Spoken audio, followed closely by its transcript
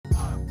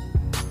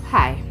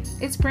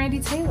it's Brandy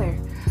Taylor.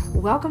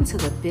 Welcome to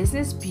the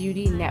Business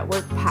Beauty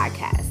Network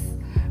podcast,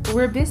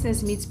 where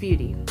business meets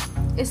beauty.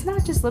 It's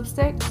not just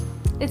lipstick,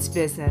 it's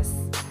business.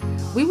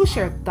 We will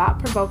share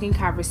thought-provoking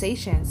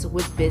conversations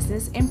with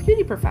business and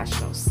beauty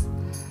professionals.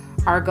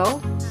 Our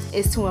goal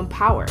is to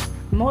empower,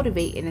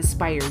 motivate, and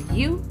inspire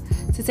you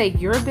to take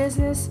your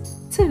business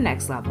to the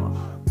next level.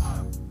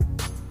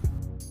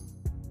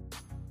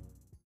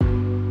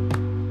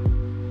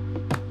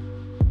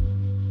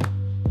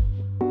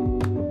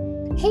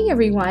 Hey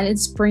everyone,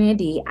 it's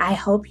Brandy. I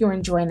hope you're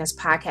enjoying this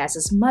podcast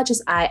as much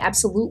as I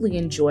absolutely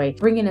enjoy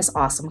bringing this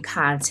awesome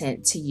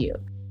content to you.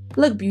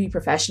 Look, beauty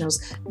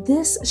professionals,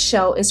 this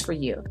show is for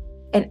you.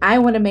 And I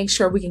want to make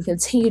sure we can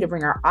continue to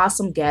bring our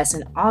awesome guests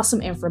and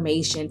awesome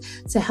information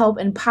to help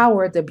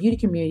empower the beauty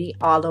community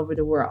all over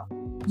the world.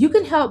 You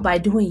can help by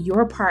doing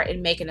your part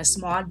in making a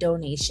small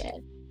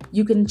donation.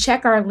 You can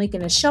check our link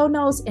in the show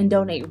notes and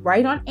donate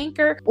right on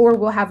Anchor, or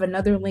we'll have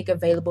another link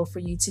available for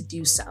you to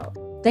do so.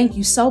 Thank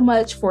you so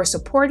much for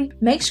supporting.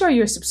 Make sure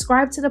you're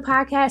subscribed to the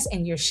podcast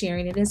and you're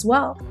sharing it as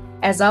well.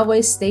 As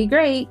always, stay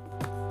great.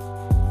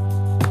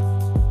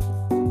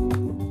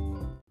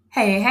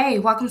 Hey,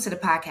 welcome to the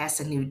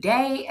podcast. A new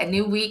day, a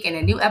new week, and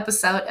a new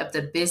episode of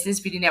the Business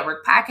Beauty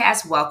Network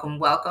podcast.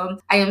 Welcome.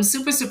 I am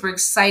super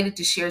excited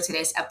to share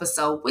today's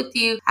episode with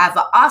you. I have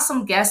an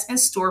awesome guest in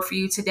store for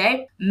you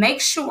today. Make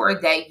sure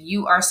that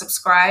you are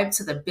subscribed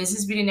to the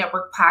Business Beauty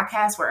Network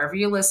podcast wherever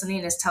you're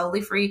listening. It's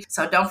totally free.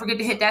 So don't forget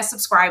to hit that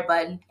subscribe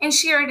button and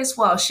share it as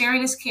well.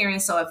 Sharing is caring.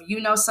 So if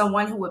you know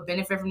someone who would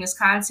benefit from this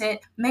content,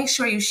 make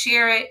sure you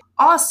share it.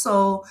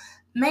 Also,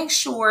 make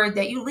sure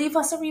that you leave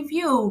us a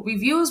review.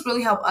 Reviews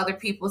really help other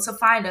people to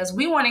find us.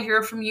 We want to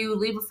hear from you.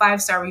 Leave a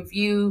 5-star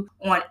review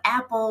on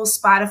Apple,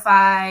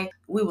 Spotify.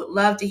 We would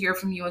love to hear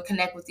from you and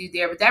connect with you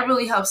there, but that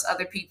really helps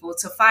other people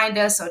to find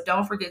us. So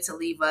don't forget to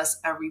leave us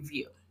a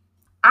review.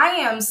 I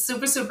am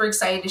super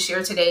excited to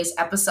share today's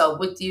episode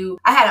with you.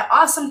 I had an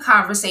awesome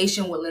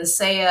conversation with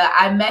Lincea.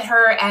 I met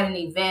her at an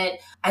event,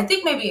 I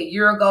think maybe a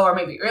year ago or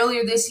maybe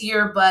earlier this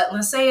year, but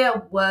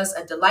Lincea was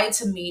a delight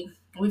to meet.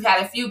 We've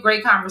had a few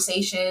great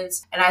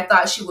conversations, and I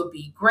thought she would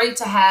be great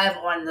to have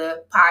on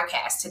the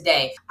podcast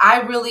today.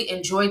 I really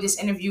enjoyed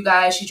this interview,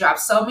 guys. She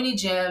dropped so many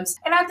gems,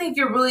 and I think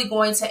you're really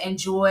going to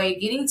enjoy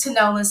getting to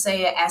know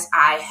Lincea as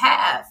I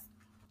have.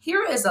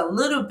 Here is a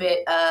little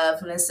bit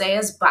of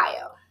Lincea's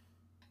bio.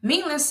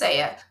 Meet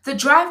Lincea, the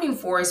driving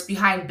force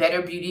behind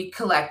Better Beauty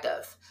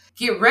Collective.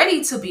 Get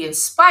ready to be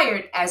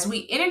inspired as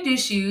we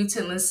introduce you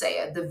to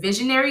Lincea, the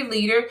visionary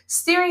leader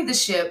steering the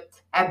ship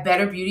at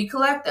Better Beauty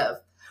Collective.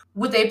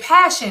 With a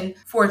passion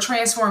for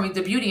transforming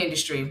the beauty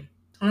industry,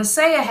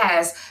 Lincea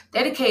has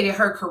dedicated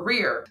her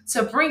career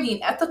to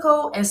bringing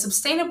ethical and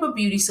sustainable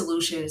beauty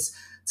solutions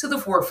to the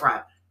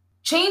forefront.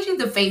 Changing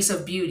the face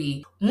of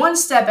beauty one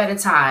step at a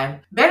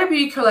time, Better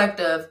Beauty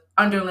Collective,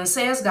 under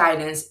Lincea's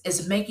guidance,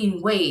 is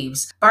making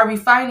waves by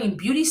refining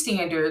beauty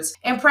standards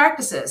and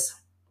practices.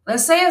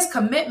 Lincea's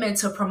commitment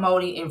to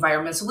promoting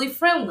environmentally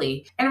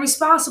friendly and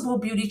responsible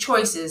beauty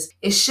choices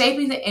is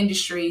shaping the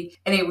industry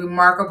in a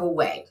remarkable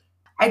way.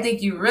 I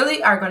think you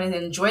really are going to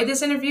enjoy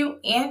this interview,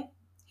 and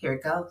here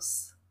it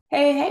goes.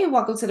 Hey,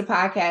 welcome to the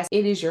podcast.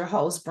 It is your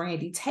host,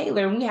 Brandy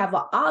Taylor, and we have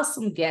an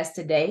awesome guest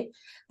today,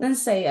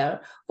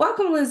 Lincea.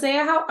 Welcome,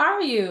 Lincea. How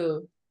are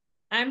you?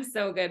 I'm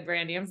so good,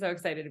 Brandy. I'm so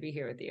excited to be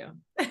here with you.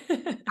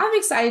 I'm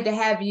excited to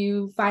have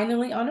you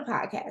finally on the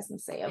podcast,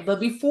 Lincea. But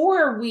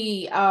before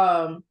we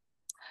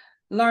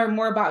learn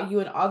more about you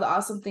and all the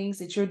awesome things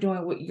that you're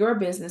doing with your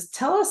business,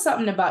 tell us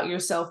something about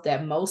yourself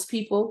that most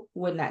people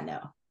would not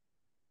know.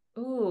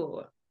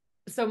 Ooh,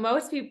 so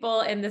most people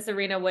in this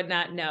arena would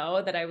not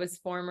know that I was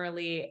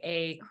formerly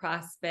a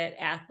CrossFit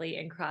athlete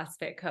and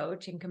CrossFit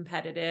coach and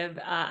competitive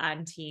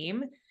on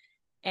team.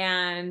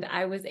 And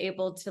I was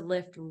able to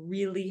lift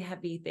really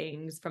heavy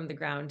things from the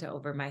ground to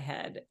over my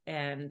head.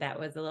 And that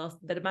was a little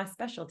bit of my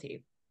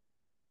specialty.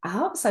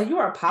 Oh, so you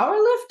were a power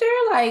lifter?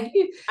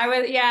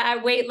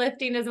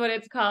 Weightlifting is what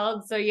it's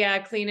called. So yeah,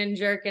 clean and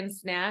jerk and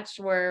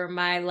snatch were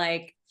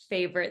my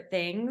favorite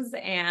things.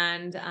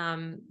 And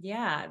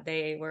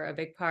they were a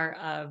big part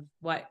of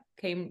what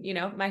came,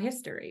 my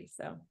history.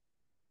 So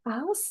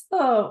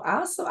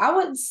awesome. I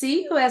wouldn't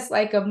see you as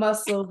like a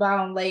muscle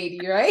bound lady,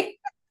 right?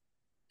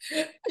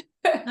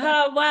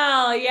 Oh,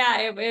 well, yeah,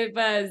 it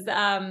was,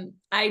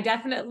 I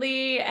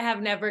definitely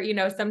have never,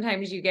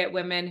 sometimes you get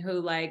women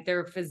who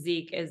their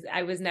physique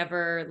I was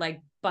never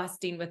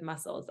busting with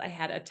muscles. I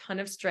had a ton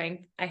of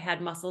strength. I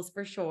had muscles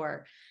for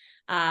sure.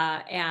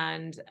 I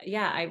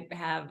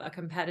have a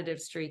competitive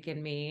streak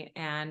in me,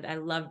 and I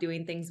love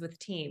doing things with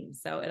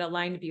teams. So it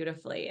aligned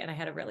beautifully, and I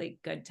had a really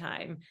good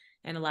time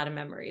and a lot of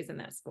memories in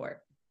that sport.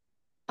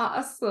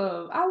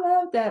 Awesome. I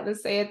love that,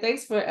 Lincea.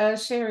 Thanks for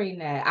sharing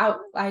that.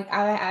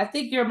 I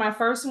think you're my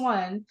first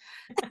one.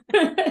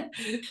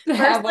 First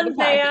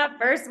Lincea,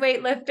 first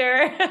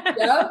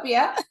weightlifter.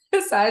 Yep.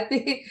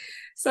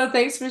 So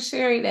thanks for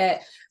sharing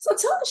that. So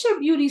tell us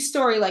your beauty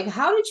story.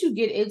 How did you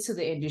get into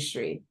the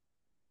industry?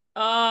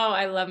 Oh,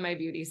 I love my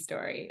beauty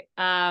story.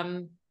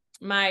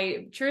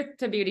 My truth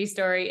to beauty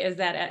story is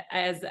that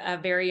as a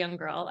very young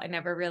girl, I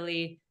never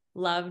really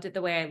loved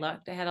the way I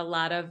looked. I had a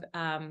lot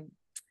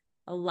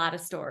of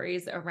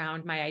stories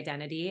around my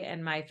identity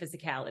and my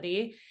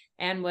physicality,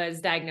 and was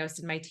diagnosed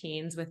in my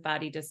teens with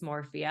body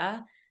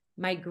dysmorphia.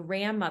 My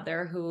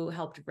grandmother, who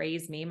helped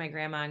raise me, my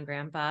grandma and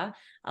grandpa,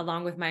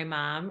 along with my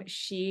mom,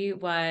 she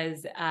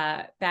was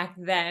back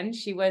then,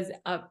 she was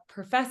a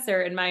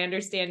professor, in my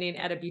understanding,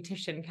 at a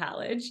beautician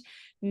college.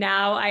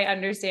 Now I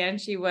understand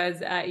she was,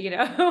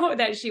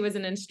 that she was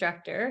an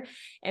instructor,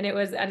 and it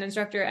was an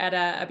instructor at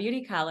a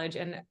beauty college.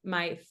 And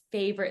my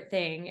favorite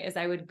thing is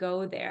I would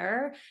go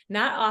there,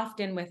 not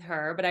often with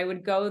her, but I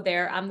would go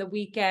there on the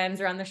weekends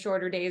or on the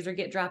shorter days, or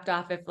get dropped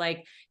off if,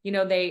 like,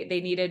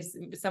 they needed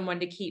someone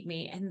to keep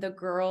me. And the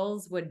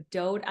girls would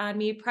dote on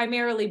me.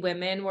 Primarily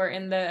women were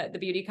in the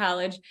beauty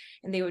college,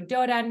 and they would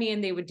dote on me,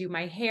 and they would do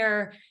my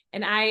hair.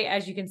 And I,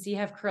 as you can see,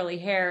 have curly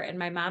hair, and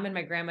my mom and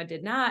my grandma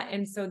did not.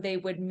 And so they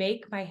would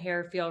make my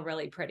hair feel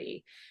really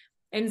pretty.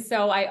 And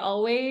so I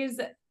always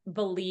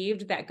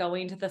believed that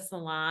going to the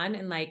salon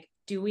and like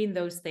doing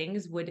those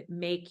things would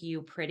make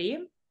you pretty.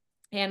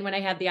 And when I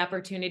had the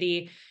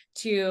opportunity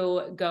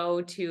to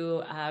go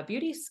to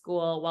beauty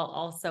school while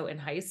also in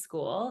high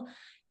school,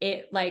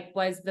 it like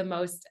was the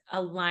most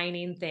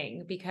aligning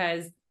thing,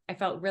 because I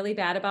felt really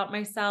bad about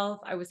myself.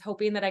 I was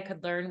hoping that I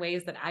could learn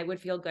ways that I would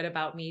feel good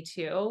about me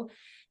too.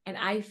 And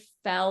I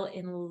fell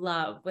in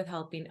love with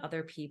helping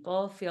other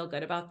people feel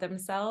good about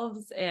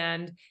themselves.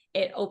 And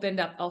it opened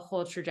up a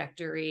whole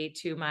trajectory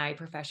to my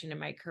profession and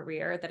my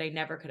career that I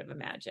never could have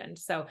imagined.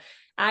 So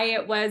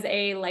I've been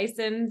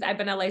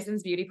a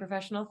licensed beauty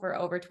professional for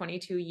over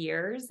 22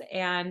 years,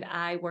 and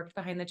I worked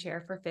behind the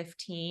chair for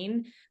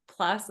 15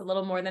 plus, a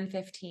little more than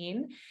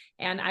 15.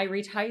 And I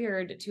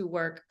retired to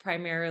work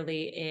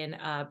primarily in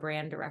a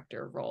brand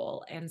director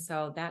role. And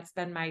so that's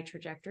been my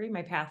trajectory,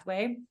 my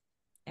pathway.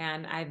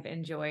 And I've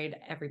enjoyed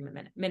every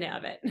minute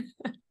of it.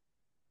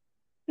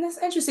 That's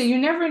interesting. You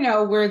never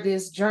know where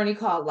this journey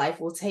called life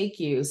will take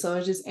you. So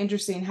it's just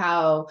interesting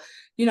how,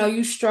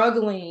 you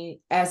struggling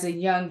as a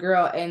young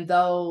girl and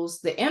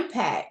the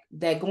impact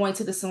that going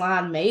to the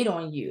salon made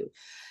on you.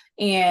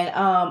 And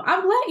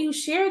I'm glad you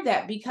shared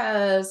that,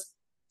 because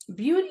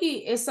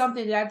beauty is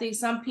something that I think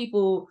some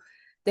people,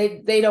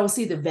 they don't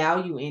see the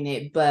value in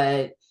it,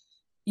 but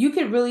you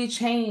can really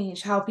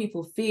change how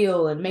people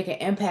feel and make an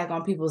impact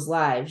on people's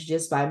lives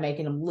just by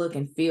making them look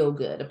and feel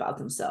good about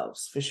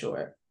themselves, for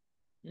sure.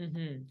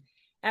 Mm-hmm.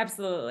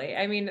 Absolutely.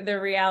 I mean,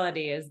 the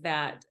reality is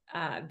that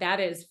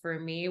that is for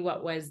me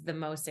what was the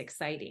most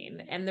exciting.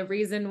 And the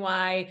reason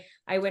why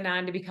I went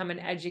on to become an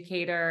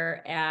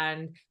educator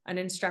and an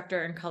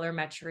instructor in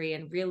colorimetry,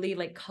 and really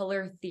like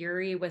color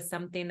theory was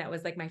something that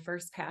was like my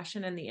first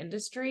passion in the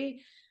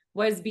industry,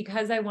 was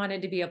because I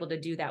wanted to be able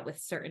to do that with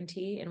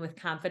certainty and with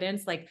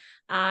confidence. Like,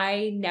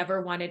 I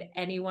never wanted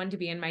anyone to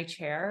be in my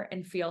chair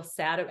and feel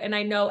sad. And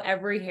I know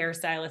every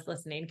hairstylist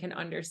listening can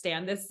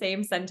understand this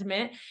same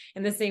sentiment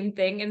and the same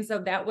thing. And so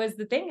that was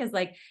the thing, is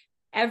like,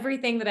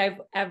 everything that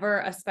I've ever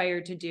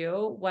aspired to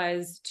do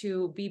was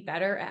to be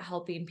better at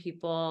helping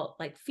people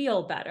like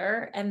feel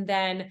better. And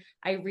then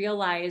I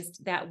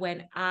realized that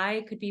when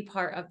I could be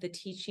part of the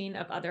teaching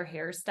of other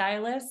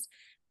hairstylists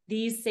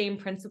these same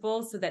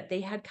principles, so that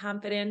they had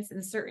confidence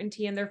and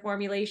certainty in their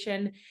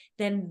formulation,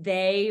 then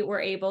they were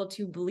able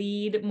to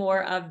bleed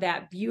more of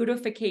that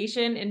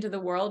beautification into the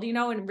world,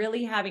 and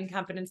really having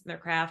confidence in their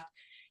craft.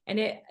 And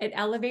it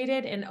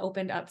elevated and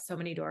opened up so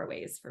many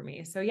doorways for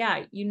me. So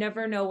yeah, you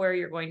never know where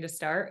you're going to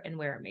start and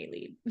where it may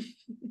lead.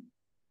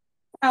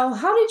 Now,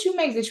 how did you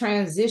make the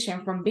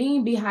transition from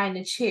being behind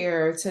the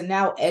chair to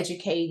now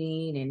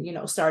educating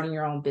and, starting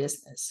your own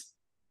business?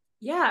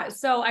 Yeah.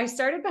 So I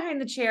started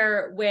behind the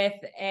chair with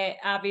it,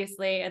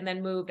 obviously, and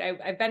then moved.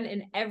 I've been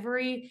in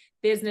every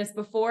business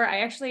before.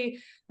 I actually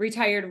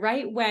retired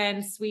right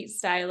when suite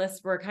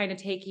stylists were kind of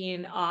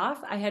taking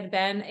off. I had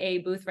been a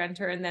booth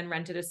renter and then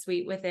rented a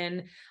suite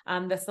within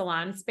the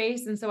salon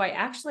space. And so I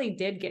actually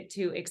did get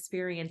to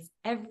experience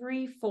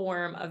every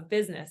form of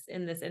business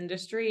in this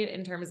industry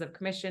in terms of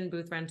commission,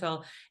 booth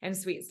rental, and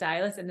suite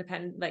stylist,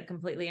 independent, like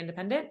completely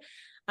independent.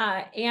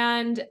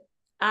 And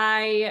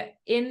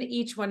in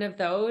each one of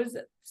those,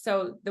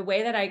 so the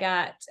way that I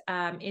got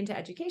into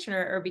education,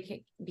 or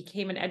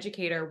became an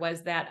educator,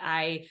 was that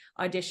I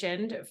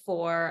auditioned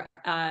for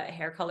a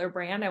hair color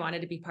brand. I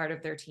wanted to be part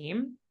of their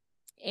team.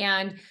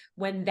 And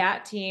when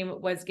that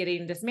team was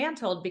getting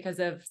dismantled because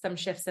of some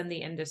shifts in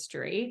the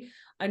industry,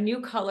 a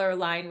new color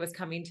line was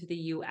coming to the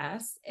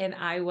US. And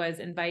I was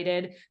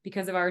invited,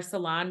 because of our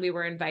salon, we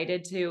were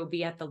invited to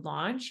be at the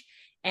launch.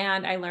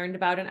 And I learned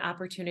about an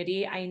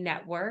opportunity. I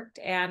networked,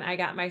 and I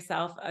got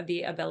myself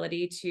the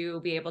ability to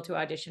be able to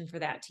audition for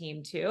that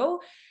team too.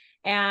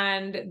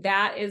 And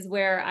that is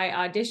where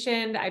I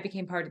auditioned. I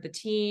became part of the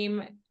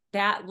team.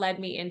 That led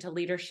me into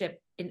leadership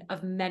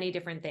of many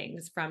different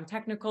things, from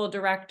technical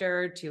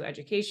director to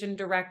education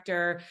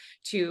director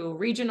to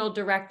regional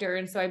director.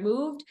 And so I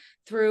moved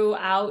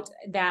throughout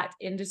that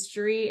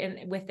industry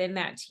and within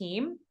that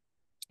team.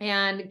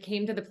 and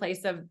came to the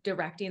place of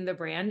directing the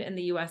brand in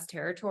the US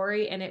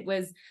territory. And it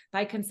was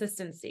by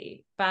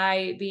consistency,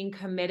 by being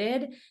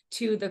committed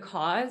to the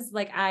cause.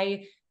 Like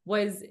I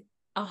was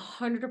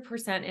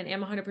 100% and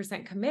am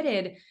 100%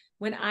 committed.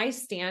 When I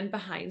stand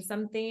behind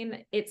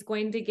something, it's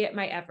going to get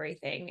my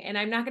everything. And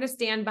I'm not going to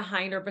stand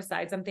behind or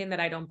beside something that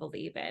I don't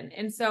believe in.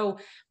 And so,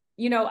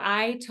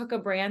 I took a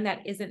brand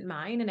that isn't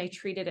mine and I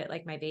treated it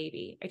like my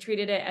baby. I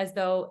treated it as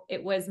though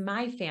it was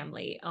my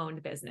family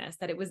owned business,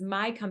 that it was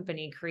my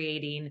company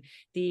creating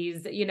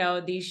these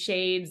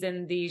shades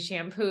and these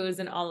shampoos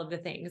and all of the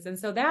things. And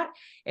so that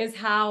is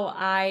how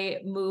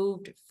I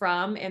moved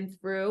from and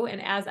through. And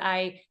as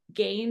I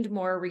gained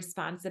more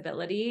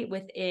responsibility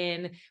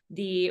within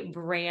the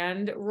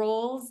brand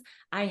roles,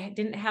 I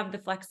didn't have the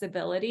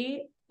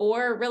flexibility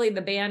or really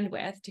the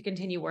bandwidth to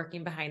continue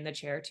working behind the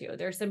chair too.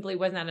 There simply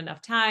was not enough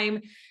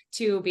time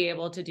to be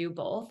able to do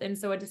both. And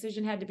so a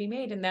decision had to be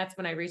made. And that's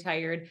when I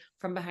retired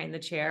from behind the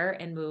chair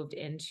and moved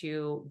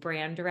into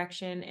brand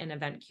direction and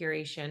event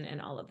curation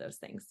and all of those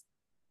things.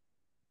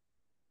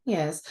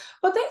 Yes.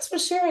 Well, thanks for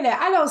sharing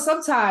that. I know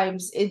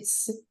sometimes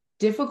it's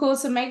difficult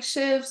to make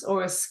shifts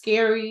or it's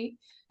scary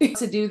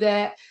to do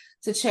that,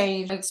 to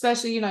change,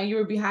 especially, you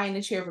were behind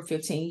the chair for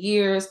 15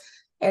 years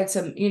and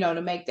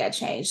to make that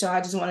change. So I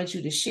just wanted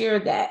you to share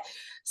that.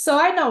 So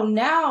I know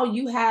now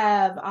you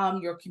have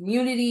your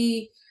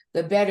community,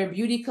 the Better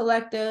Beauty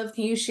Collective.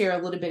 Can you share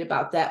a little bit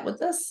about that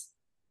with us?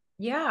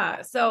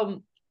 Yeah.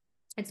 So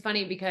it's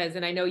funny because,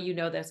 and I know you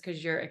know this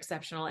because you're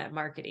exceptional at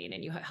marketing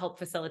and you help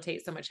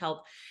facilitate so much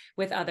help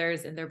with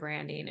others in their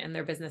branding and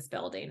their business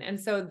building. And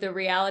so the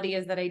reality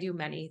is that I do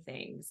many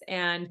things.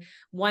 And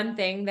one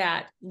thing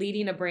that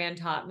leading a brand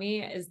taught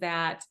me is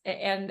that,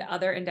 and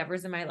other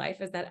endeavors in my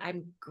life, is that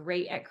I'm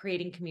great at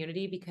creating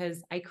community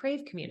because I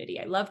crave community.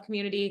 I love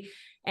community.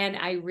 And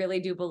I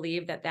really do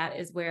believe that that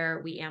is where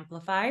we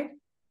amplify.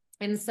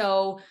 And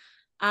so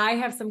I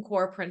have some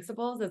core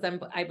principles, as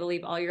I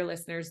believe all your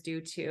listeners do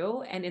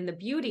too. And in the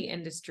beauty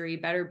industry,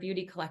 Better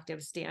Beauty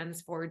Collective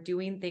stands for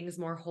doing things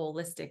more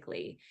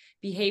holistically,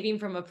 behaving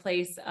from a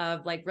place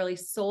of like really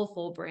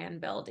soulful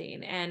brand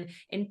building and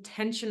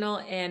intentional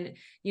and,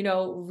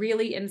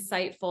 really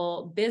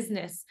insightful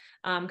business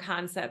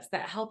concepts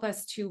that help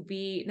us to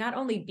be not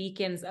only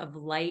beacons of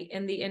light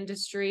in the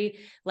industry,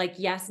 like,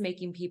 yes,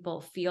 making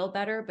people feel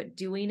better, but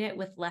doing it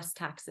with less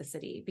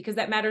toxicity, because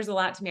that matters a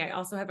lot to me. I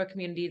also have a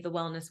community, the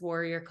Wellness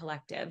Warrior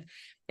Collective,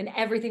 and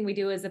everything we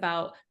do is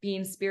about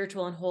being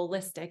spiritual and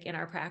holistic in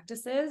our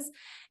practices.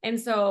 And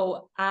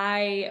so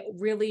I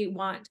really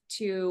want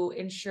to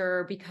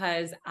ensure,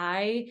 because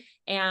I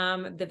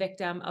am the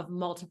victim of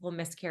multiple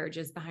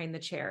miscarriages behind the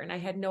chair, and I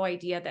had no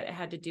idea that it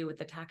had to do with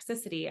the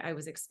toxicity I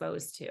was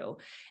exposed to.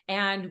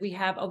 And we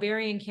have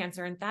ovarian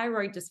cancer and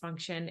thyroid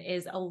dysfunction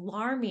is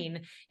alarming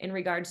in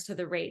regards to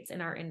the rates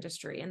in our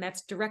industry. And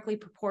that's directly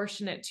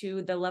proportionate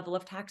to the level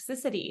of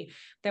toxicity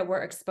that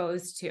we're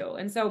exposed to.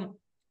 And so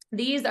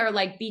these are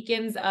like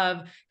beacons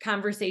of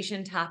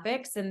conversation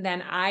topics. And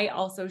then I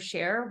also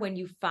share, when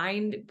you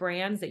find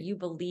brands that you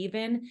believe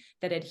in,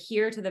 that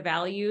adhere to the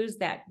values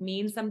that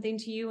mean something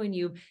to you, and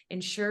you've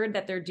ensured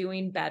that they're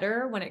doing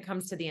better when it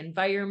comes to the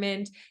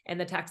environment and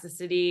the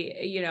toxicity,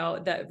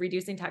 the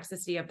reducing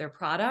toxicity of their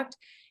product,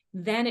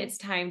 then it's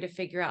time to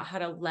figure out how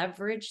to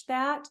leverage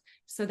that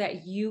so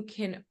that you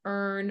can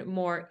earn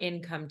more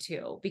income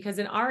too. Because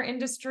in our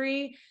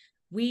industry,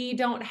 we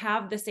don't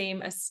have the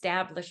same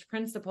established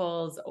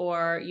principles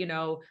or,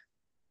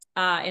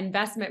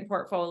 investment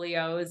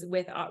portfolios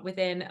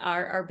within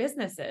our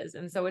businesses.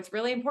 And so it's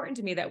really important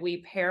to me that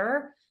we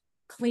pair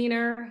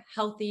cleaner,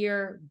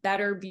 healthier,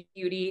 better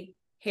beauty,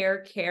 hair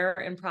care,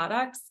 and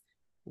products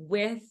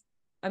with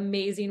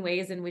amazing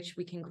ways in which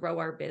we can grow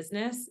our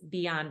business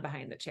beyond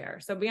behind the chair.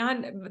 So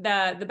beyond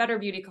the Better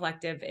Beauty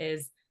Collective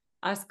is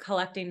us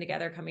collecting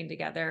together, coming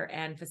together,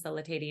 and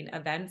facilitating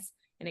events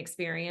and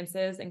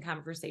experiences and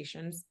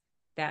conversations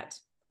that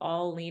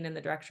all lean in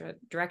the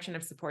direction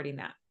of supporting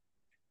that.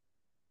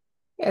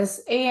 Yes.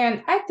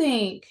 And I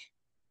think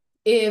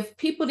if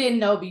people didn't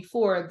know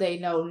before, they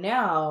know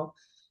now,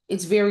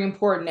 it's very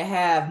important to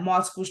have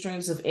multiple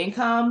streams of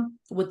income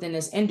within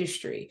this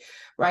industry,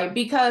 right?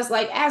 Because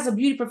like as a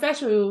beauty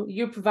professional,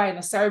 you're providing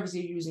a service,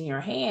 you're using your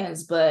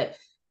hands, but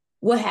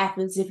what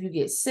happens if you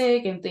get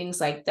sick and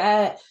things like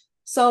that?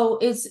 So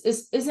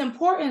it's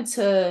important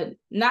to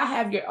not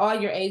have all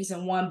your eggs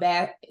in one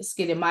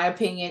basket, in my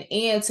opinion,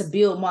 and to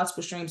build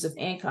multiple streams of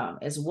income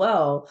as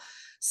well,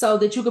 so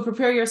that you can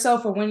prepare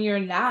yourself for when you're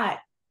not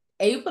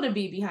able to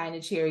be behind the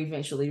chair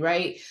eventually,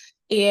 right?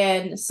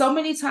 And so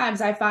many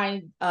times I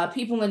find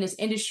people in this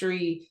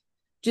industry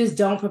just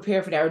don't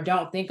prepare for that or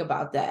don't think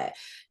about that.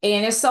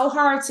 And it's so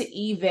hard to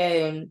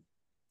even,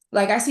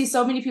 like, I see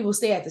so many people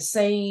stay at the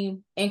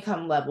same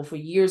income level for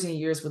years and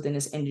years within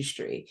this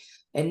industry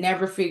and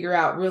never figure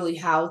out really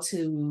how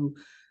to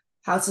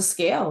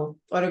scale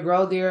or to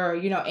grow their,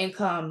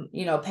 income,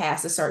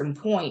 past a certain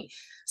point.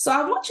 So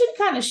I want you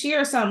to kind of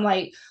share some,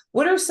 like,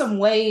 what are some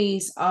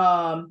ways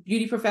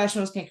beauty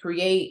professionals can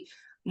create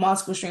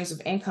multiple streams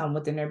of income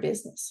within their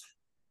business?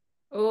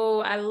 Oh,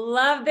 I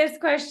love this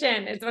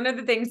question. It's one of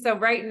the things. So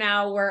right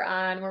now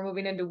we're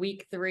moving into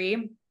week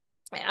 3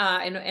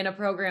 in a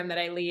program that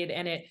I lead,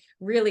 and it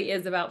really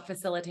is about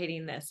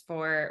facilitating this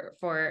for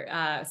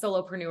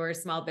solopreneurs,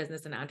 small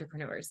business, and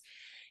entrepreneurs.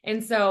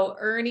 And so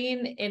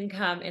earning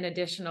income in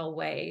additional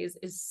ways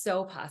is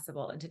so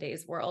possible in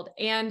today's world.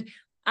 And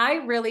I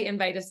really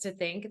invite us to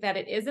think that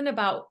it isn't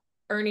about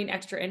earning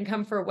extra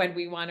income for when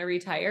we want to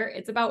retire.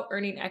 It's about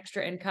earning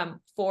extra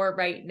income for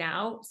right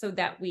now so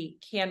that we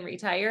can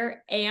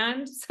retire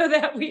and so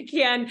that we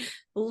can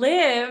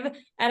live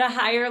at a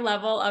higher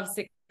level of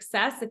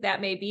success, if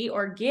that may be,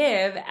 or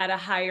give at a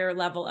higher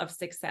level of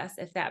success,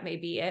 if that may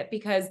be it.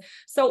 Because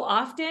so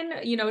often,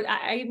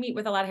 I meet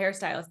with a lot of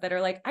hairstylists that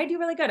are like, I do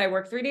really good. I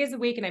work 3 days a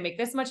week and I make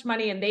this much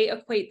money, and they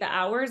equate the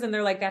hours and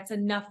they're like, that's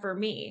enough for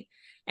me.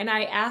 And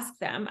I ask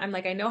them, I'm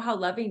like, I know how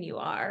loving you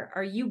are.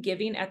 Are you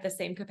giving at the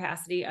same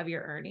capacity of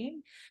your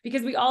earning?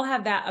 Because we all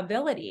have that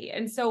ability.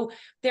 And so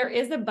there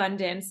is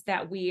abundance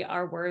that we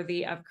are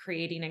worthy of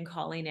creating and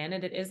calling in,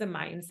 and it is a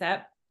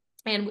mindset.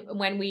 And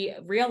when we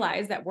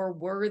realize that we're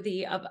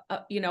worthy of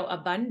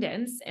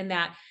abundance, and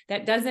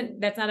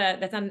that's not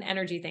an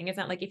energy thing. It's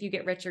not like if you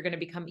get rich you're going to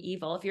become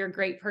evil. If you're a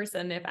great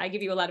person, if I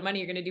give you a lot of money,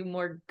 you're going to do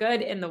more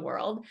good in the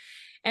world.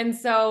 And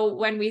so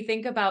when we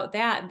think about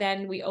that,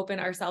 then we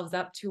open ourselves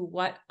up to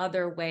what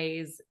other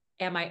ways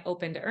am I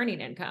open to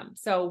earning income.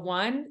 So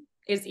one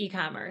is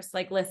e-commerce.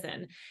 Like,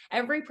 listen,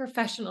 every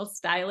professional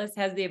stylist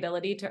has the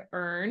ability to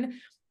earn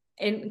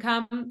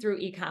income through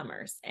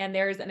e-commerce, and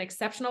there's an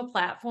exceptional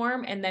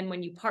platform. And then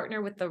when you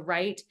partner with the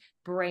right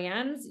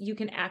brands, you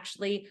can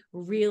actually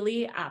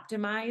really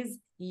optimize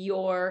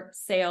your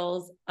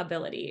sales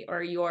ability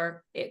or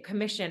your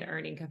commission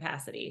earning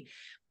capacity.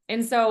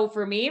 And so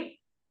for me,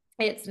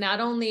 it's not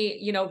only,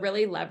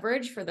 really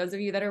leverage, for those of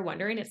you that are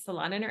wondering, it's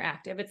Salon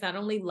Interactive. It's not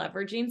only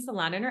leveraging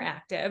Salon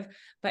Interactive,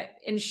 but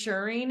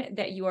ensuring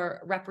that you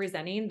are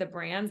representing the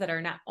brands that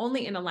are not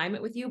only in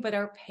alignment with you, but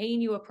are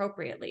paying you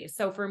appropriately.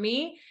 So for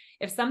me,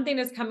 if something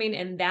is coming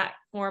in that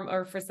form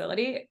or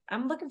facility,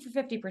 I'm looking for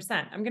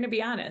 50%. I'm going to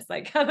be honest.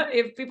 Like,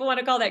 if people want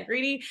to call that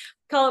greedy,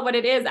 call it what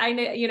it is.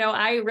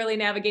 I really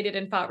navigated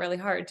and fought really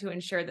hard to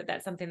ensure that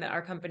that's something that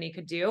our company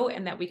could do,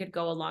 and that we could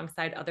go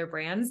alongside other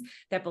brands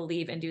that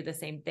believe and do the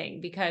same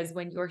thing. Because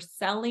when you're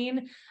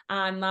selling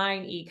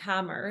online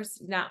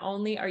e-commerce, not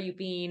only are you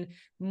being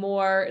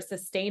more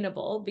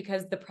sustainable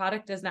because the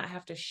product does not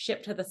have to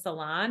ship to the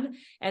salon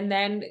and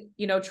then,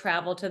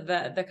 travel to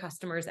the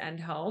customer's end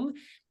home.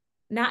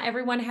 Not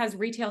everyone has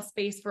retail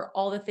space for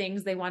all the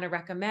things they want to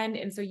recommend.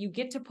 And so you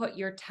get to put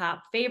your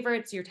top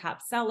favorites, your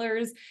top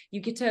sellers. You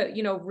get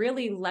to,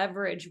 really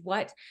leverage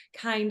what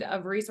kind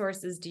of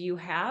resources do you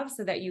have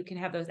so that you can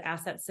have those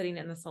assets sitting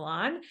in the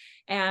salon.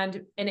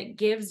 And it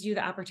gives you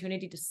the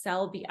opportunity to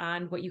sell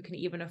beyond what you can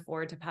even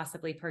afford to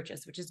possibly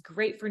purchase, which is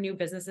great for new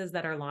businesses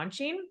that are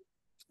launching,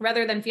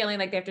 rather than feeling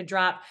like they have to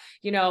drop,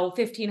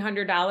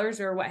 $1,500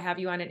 or what have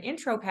you on an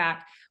intro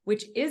pack,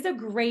 which is a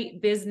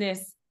great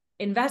business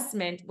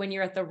investment when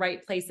you're at the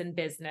right place in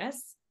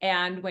business.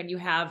 And when you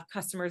have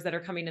customers that are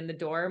coming in the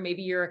door,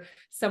 maybe you're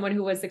someone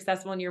who was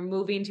successful and you're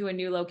moving to a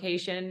new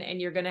location and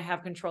you're going to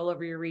have control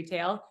over your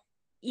retail.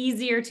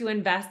 Easier to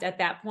invest at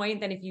that point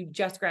than if you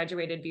just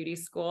graduated beauty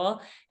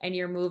school and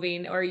you're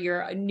moving, or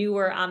you're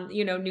newer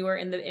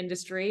in the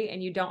industry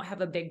and you don't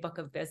have a big book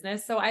of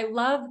business. So I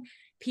love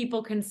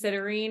people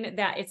considering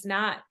that it's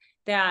not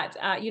that,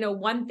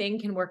 one thing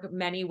can work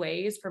many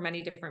ways for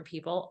many different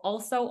people.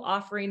 Also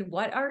offering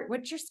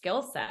what's your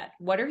skill set?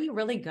 What are you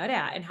really good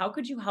at? And how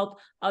could you help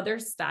other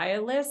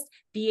stylists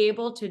be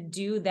able to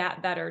do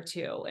that better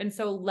too? And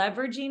so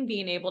leveraging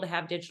being able to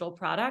have digital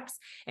products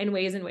and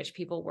ways in which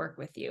people work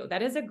with you.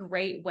 That is a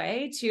great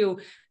way to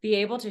be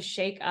able to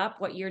shake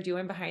up what you're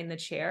doing behind the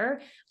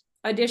chair.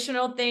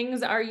 Additional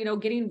things are,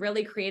 getting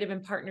really creative in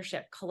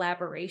partnership,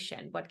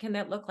 collaboration. What can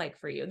that look like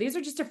for you? These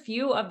are just a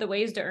few of the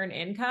ways to earn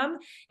income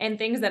and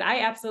things that I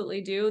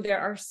absolutely do.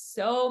 There are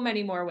so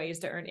many more ways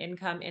to earn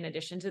income in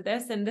addition to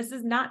this. And this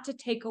is not to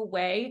take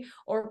away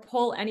or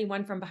pull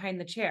anyone from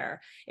behind the chair.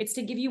 It's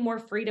to give you more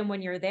freedom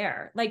when you're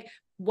there. Like,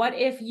 what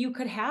if you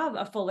could have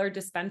a fuller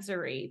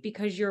dispensary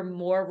because you're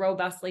more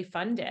robustly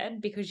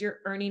funded, because you're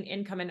earning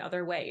income in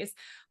other ways?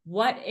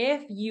 What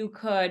if you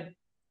could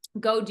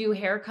go do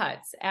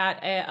haircuts at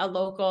a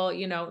local,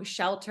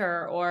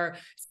 shelter or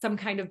some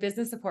kind of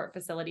business support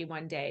facility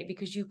one day,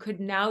 because you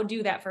could now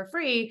do that for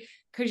free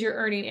because you're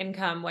earning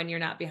income when you're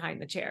not behind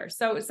the chair.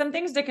 So some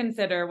things to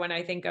consider when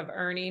I think of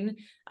earning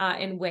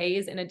in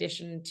ways in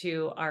addition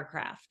to our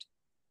craft.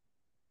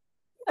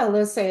 Yeah,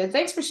 let's say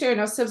thanks for sharing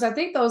those tips. I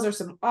think those are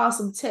some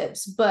awesome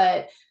tips,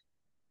 but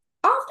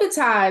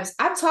oftentimes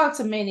I've talked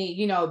to many,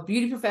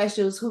 beauty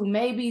professionals who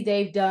maybe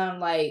they've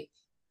done like,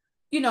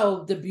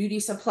 the beauty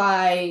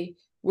supply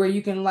where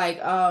you can like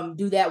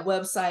do that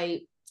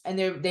website, and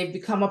they've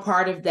become a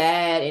part of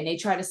that, and they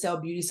try to sell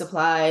beauty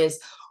supplies,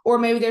 or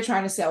maybe they're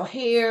trying to sell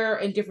hair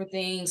and different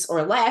things,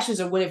 or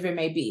lashes, or whatever it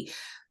may be.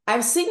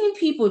 I've seen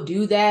people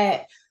do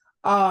that,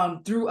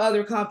 through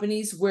other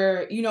companies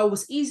where, it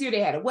was easier.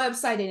 They had a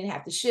website, they didn't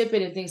have to ship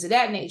it and things of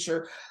that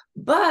nature.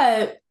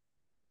 But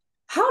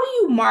how do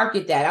you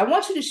market that? I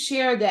want you to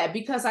share that,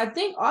 because I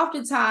think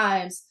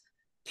oftentimes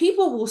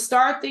people will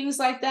start things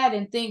like that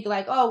and think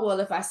like, oh, well,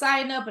 if I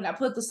sign up and I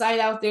put the site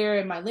out there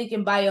in my link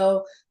in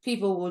bio,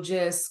 people will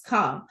just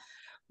come.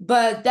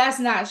 But that's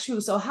not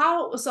true. So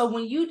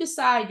when you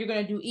decide you're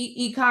going to do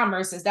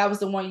e-commerce, since that was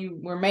the one you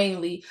were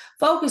mainly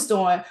focused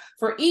on,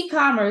 for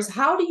e-commerce,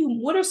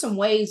 what are some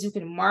ways you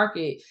can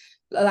market?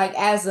 Like,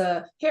 as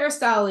a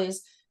hairstylist,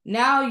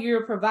 now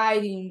you're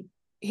providing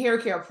hair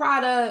care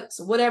products,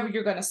 whatever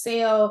you're going to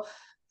sell.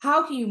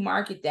 How can you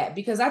market that?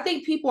 Because I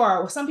think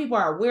some people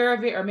are aware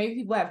of it, or maybe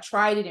people have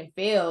tried it and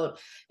failed,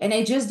 and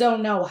they just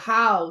don't know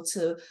how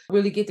to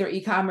really get their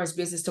e-commerce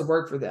business to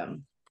work for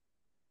them.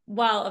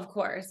 Well, of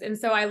course. And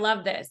so I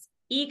love this.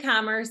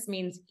 E-commerce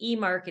means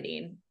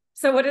e-marketing.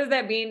 So what does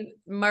that mean?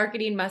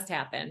 Marketing must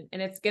happen,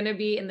 and it's going to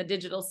be in the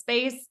digital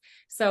space.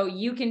 So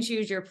you can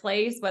choose your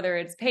place, whether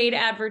it's paid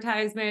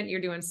advertisement,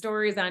 you're doing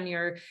stories on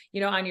your,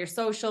 on your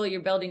social,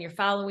 you're building your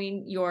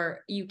following,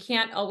 you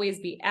can't always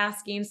be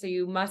asking. So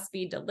you must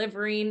be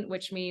delivering,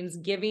 which means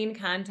giving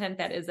content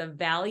that is of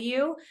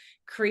value,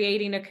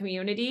 creating a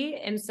community.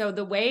 And so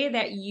the way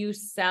that you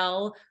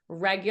sell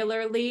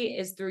regularly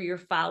is through your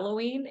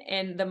following.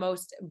 And the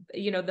most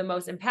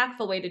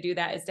impactful way to do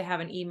that is to have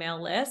an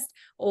email list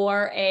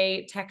or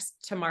a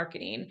text to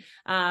marketing,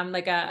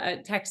 like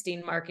a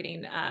texting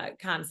marketing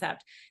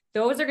concept.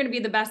 Those are going to be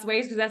the best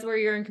ways, because that's where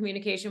you're in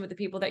communication with the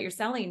people that you're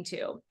selling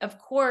to. Of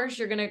course,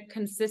 you're going to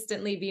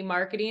consistently be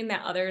marketing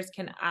that others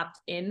can opt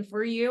in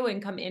for you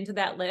and come into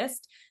that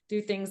list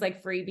through things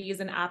like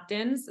freebies and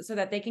opt-ins, so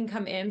that they can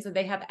come in, so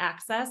they have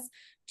access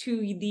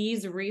to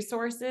these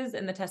resources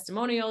and the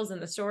testimonials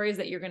and the stories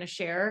that you're going to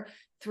share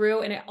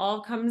through. And it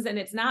all comes, and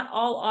it's not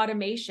all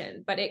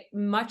automation, but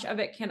much of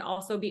it can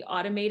also be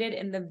automated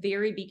in the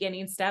very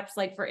beginning steps.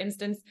 Like, for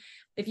instance,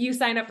 if you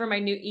sign up for my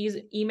new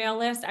email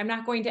list, I'm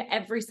not going to,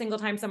 every single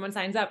time someone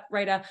signs up,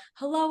 write a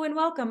hello and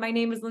welcome, my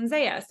name is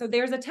Lindsaya. So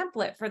there's a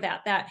template for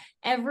that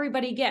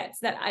everybody gets,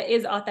 that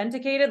is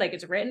authenticated. Like,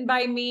 it's written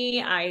by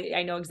me.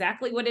 I know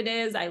exactly what it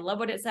is. I love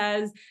what it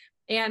says.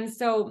 And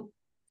so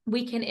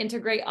we can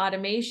integrate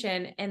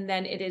automation, and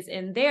then it is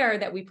in there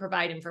that we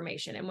provide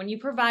information. And when you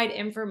provide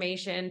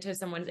information to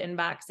someone's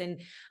inbox,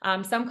 and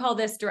some call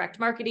this direct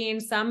marketing,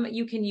 some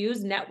you can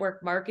use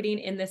network marketing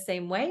in the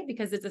same way,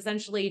 because it's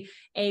essentially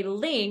a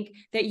link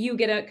that you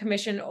get a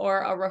commission or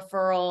a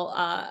referral,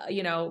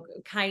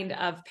 kind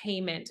of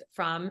payment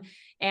from.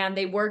 And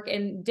they work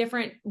in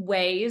different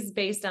ways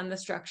based on the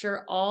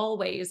structure, all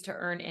ways to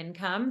earn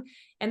income.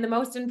 And the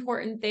most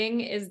important thing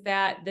is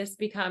that this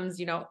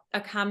becomes,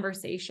 a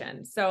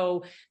conversation.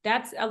 So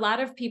that's, a lot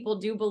of people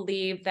do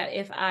believe that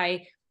if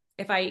I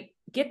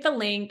get the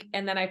link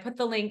and then I put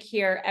the link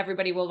here,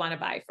 everybody will want to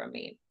buy from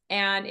me.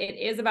 And it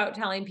is about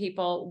telling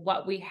people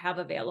what we have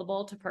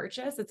available to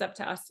purchase. It's up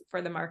to us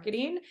for the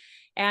marketing.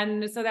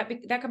 And so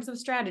that comes with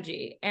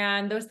strategy.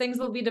 And those things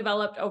will be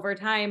developed over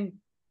time.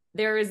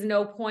 There is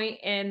no point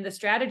in the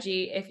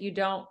strategy if you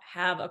don't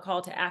have a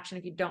call to action,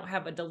 if you don't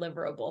have a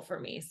deliverable for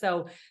me.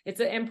 So it's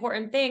an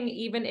important thing.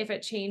 Even if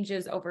it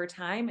changes over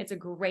time, it's a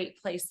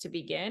great place to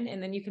begin,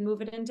 and then you can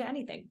move it into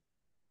anything.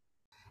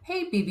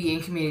 Hey,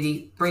 BBN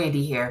community,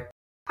 Brandy here.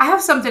 I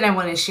have something I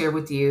want to share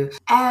with you.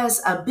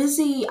 As a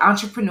busy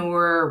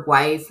entrepreneur,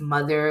 wife,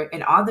 mother,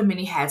 and all the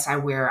many hats I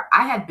wear,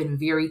 I had been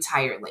very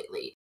tired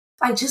lately,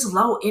 like just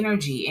low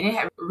energy. And it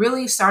had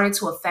really started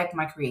to affect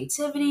my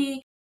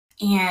creativity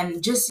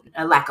and just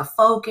a lack of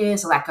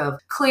focus, a lack of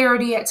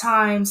clarity at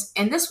times.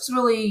 And this was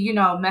really,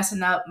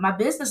 messing up my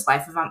business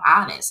life, if I'm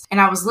honest.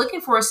 And I was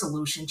looking for a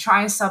solution,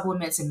 trying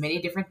supplements and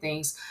many different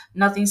things.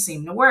 Nothing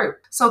seemed to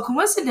work. So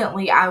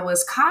coincidentally, I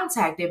was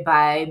contacted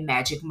by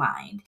Magic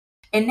Mind.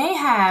 And they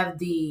have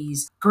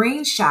these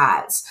green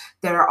shots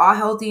that are all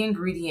healthy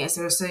ingredients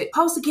that are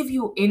supposed to give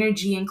you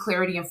energy and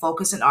clarity and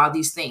focus and all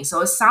these things.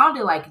 So it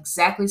sounded like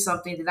exactly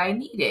something that I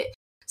needed.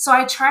 So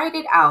I tried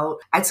it out.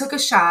 I took a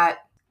shot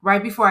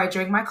right before I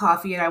drank my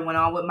coffee, and I went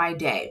on with my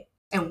day.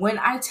 And when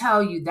I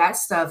tell you, that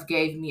stuff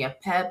gave me a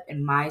pep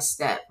in my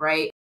step,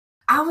 right?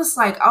 I was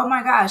like, oh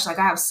my gosh, like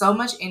I have so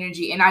much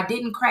energy, and I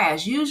didn't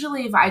crash.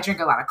 Usually if I drink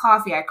a lot of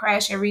coffee, I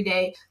crash every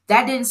day.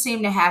 That didn't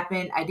seem to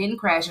happen. I didn't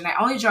crash, and I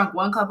only drank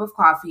 1 cup of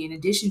coffee in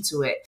addition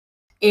to it.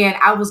 And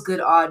I was good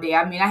all day.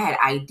 I mean, I had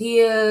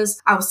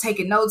ideas. I was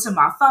taking notes on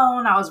my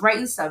phone. I was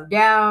writing stuff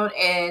down,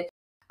 and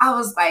I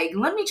was like,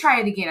 let me try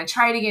it again. I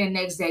tried it again the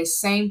next day,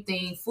 same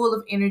thing, full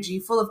of energy,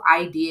 full of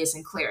ideas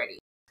and clarity.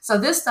 So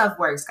this stuff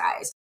works,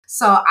 guys.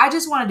 So I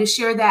just wanted to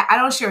share that. I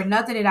don't share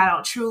nothing that I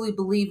don't truly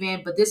believe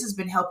in, but this has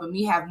been helping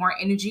me have more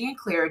energy and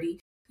clarity.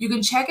 You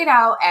can check it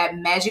out at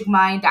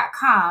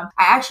magicmind.com.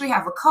 I actually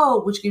have a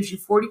code which gives you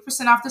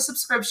 40% off the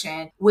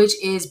subscription, which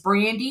is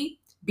Brandy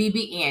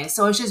BBN.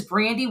 So it's just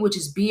Brandy, which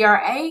is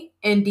BRANDIBBN.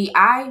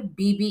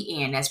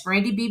 That's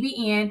Brandy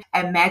BBN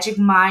at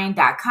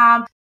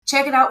magicmind.com.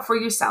 Check it out for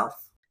yourself.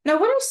 Now,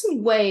 what are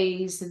some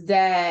ways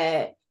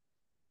that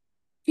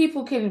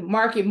people can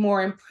market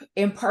more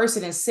in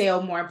person and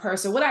sell more in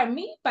person. What I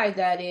mean by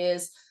that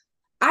is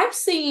I've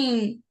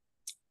seen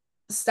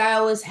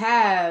stylists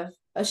have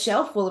a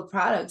shelf full of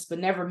products but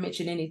never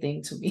mention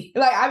anything to me.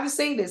 Like I've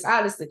seen this,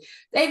 honestly.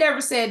 They never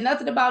said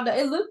nothing about that.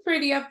 It looked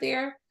pretty up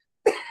there.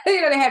 They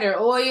had their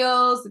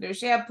oils and their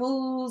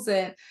shampoos,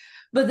 and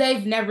but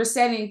they've never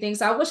said anything.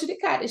 So I wish you to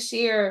kind of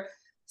share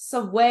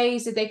some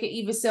ways that they could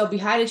even sell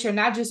behind the chair,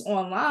 not just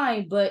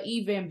online, but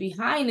even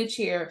behind the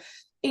chair.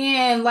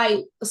 And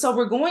like, so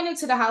we're going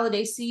into the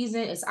holiday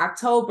season. It's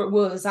October.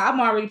 Well, so I'm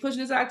already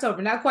pushing this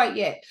October, not quite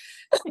yet,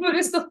 but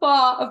it's the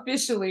fall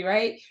officially,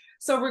 right?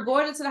 So we're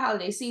going into the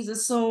holiday season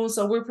soon.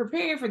 So we're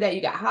preparing for that.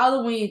 You got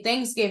Halloween,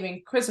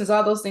 Thanksgiving, Christmas,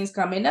 all those things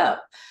coming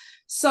up.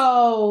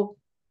 So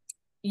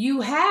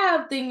you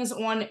have things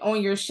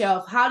on your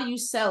shelf. How do you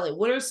sell it?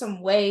 What are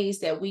some ways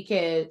that we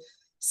can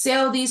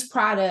sell these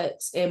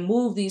products and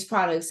move these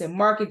products and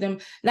market them,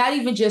 not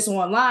even just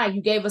online?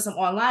 You gave us some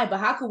online, but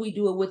how can we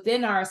do it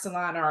within our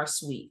salon or our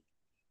suite?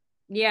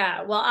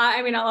 Yeah. Well,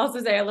 I mean, I'll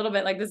also say a little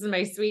bit like this is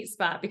my sweet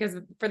spot because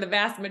for the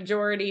vast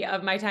majority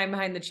of my time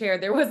behind the chair,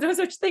 there was no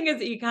such thing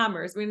as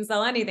e-commerce. We didn't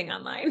sell anything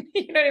online.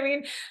 You know what I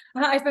mean?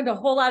 I spent a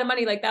whole lot of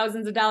money, like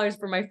thousands of dollars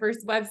for my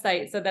first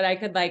website so that I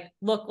could like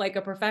look like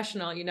a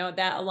professional,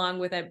 that along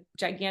with a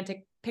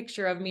gigantic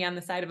picture of me on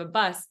the side of a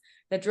bus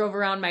that drove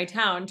around my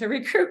town to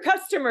recruit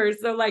customers.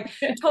 So like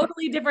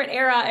totally different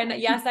era. And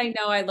yes, I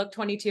know I look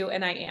 22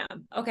 and I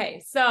am.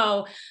 Okay.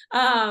 So,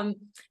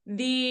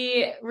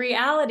 the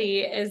reality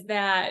is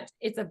that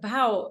it's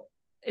about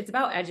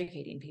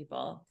educating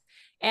people.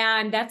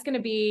 And it's going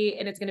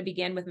to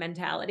begin with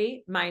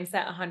mentality,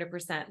 mindset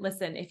 100%.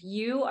 Listen, if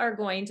you are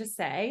going to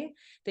say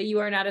that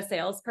you are not a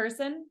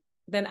salesperson,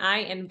 then I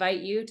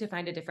invite you to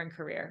find a different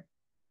career.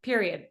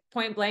 Period.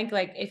 Point blank.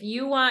 Like if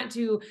you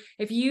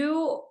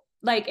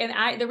like,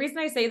 the reason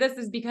I say this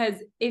is because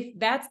if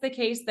that's the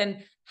case,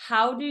 then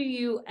how do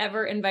you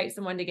ever invite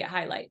someone to get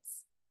highlights?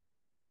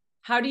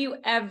 How do you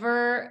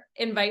ever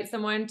invite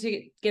someone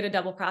to get a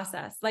double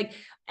process? Like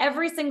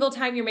every single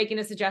time you're making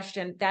a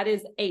suggestion, that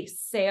is a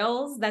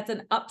sales, that's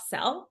an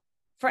upsell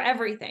for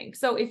everything.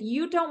 So if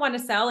you don't want to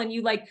sell and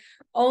you like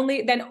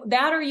only then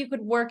that, or you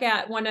could work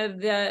at one of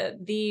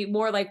the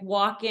more like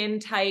walk-in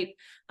type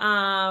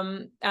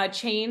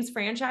chains,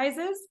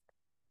 franchises,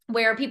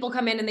 where people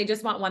come in and they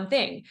just want one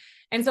thing.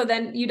 And so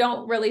then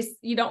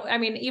I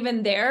mean,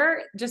 even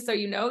there, just so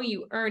you know,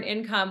 you earn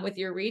income with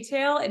your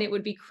retail, and it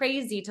would be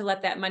crazy to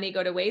let that money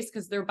go to waste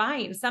because they're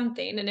buying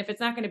something. And if it's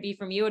not going to be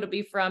from you, it'll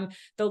be from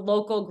the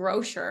local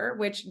grocer,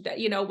 which,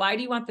 why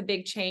do you want the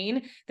big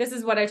chain? This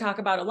is what I talk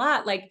about a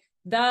lot. Like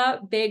the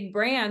big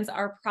brands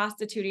are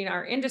prostituting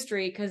our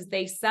industry because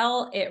they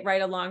sell it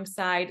right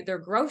alongside their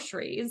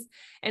groceries.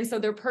 And so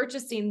they're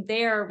purchasing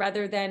there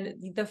rather than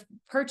the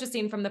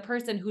purchasing from the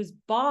person who's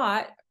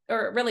bought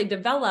or really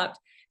developed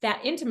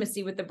that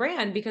intimacy with the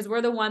brand, because we're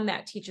the one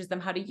that teaches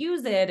them how to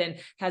use it and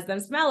has them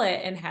smell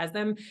it and has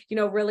them,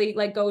 really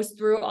like goes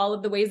through all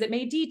of the ways it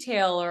may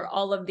detail or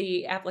all of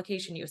the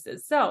application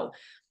uses. So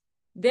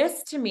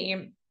this to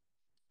me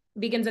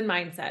begins in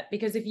mindset,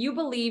 because if you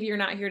believe you're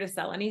not here to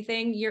sell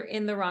anything, you're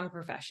in the wrong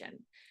profession.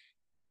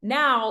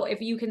 Now,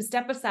 if you can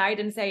step aside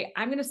and say,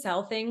 I'm going to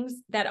sell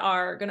things that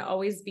are going to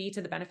always be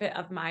to the benefit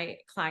of my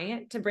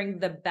client to bring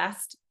the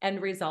best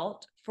end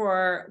result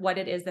for what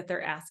it is that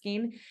they're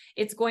asking,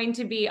 it's going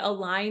to be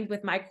aligned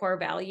with my core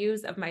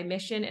values of my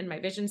mission and my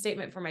vision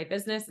statement for my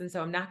business. And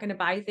so I'm not going to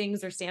buy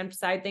things or stand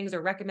beside things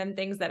or recommend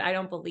things that I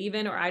don't believe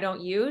in or I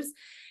don't use.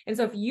 And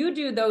so if you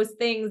do those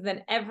things,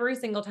 then every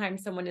single time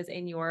someone is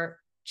in your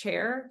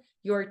chair,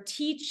 you're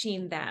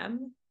teaching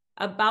them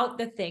about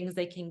the things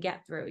they can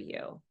get through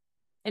you.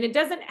 And it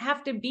doesn't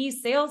have to be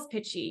sales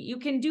pitchy. You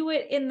can do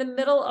it in the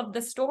middle of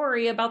the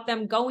story about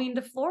them going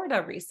to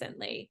Florida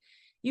recently.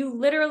 You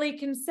literally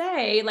can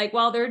say, like,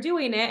 while they're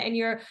doing it, and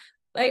you're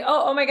like,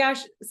 oh my gosh,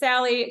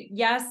 Sally,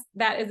 yes,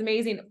 that is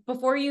amazing.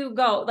 Before you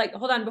go, like,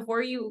 hold on,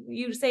 before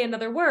you say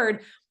another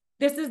word,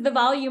 this is the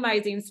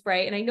volumizing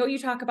spray. And I know you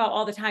talk about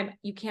all the time,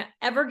 you can't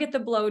ever get the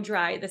blow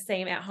dry the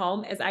same at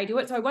home as I do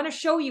it. So I want to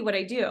show you what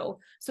I do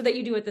so that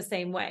you do it the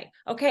same way.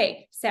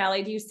 Okay,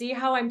 Sally, do you see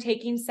how I'm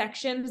taking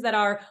sections that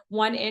are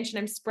 1 inch and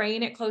I'm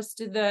spraying it close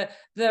to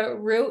the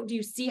root? Do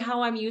you see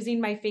how I'm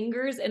using my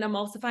fingers and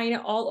emulsifying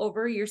it all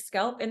over your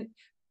scalp? And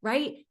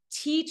right,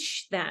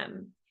 teach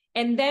them.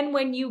 And then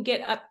when you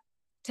get up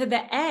to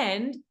the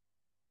end,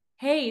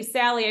 hey,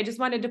 Sally, I just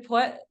wanted to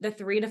put the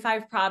 3 to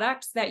 5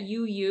 products that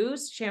you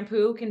use,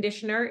 shampoo,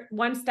 conditioner.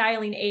 One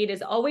styling aid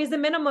is always a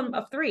minimum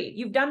of 3.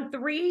 You've done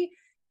 3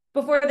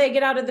 before they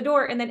get out of the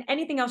door, and then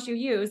anything else you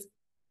use.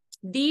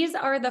 These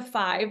are the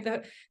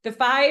 5, the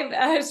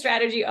 5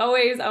 strategy,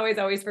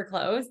 always for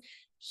clothes.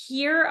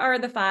 Here are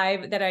the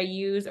 5 that I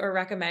use or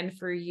recommend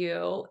for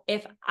you.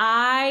 If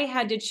I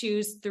had to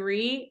choose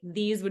 3,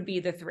 these would be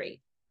the 3.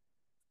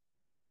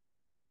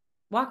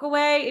 Walk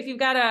away. If you've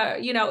got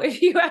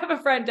if you have a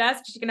front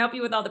desk, she can help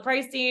you with all the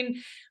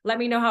pricing. Let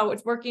me know how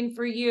it's working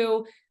for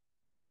you.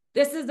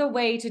 this is a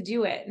way to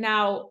do it.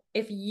 Now,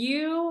 if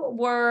you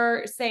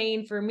were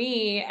saying for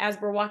me, as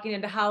we're walking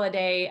into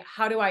holiday,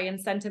 how do I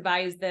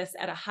incentivize this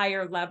at a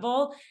higher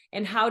level?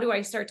 And how do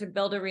I start to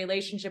build a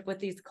relationship with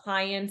these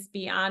clients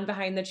beyond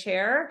behind the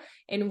chair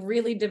and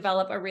really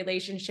develop a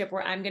relationship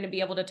where I'm going to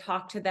be able to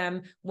talk to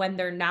them when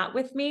they're not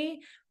with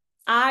me?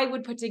 I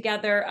would put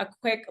together a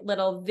quick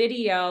little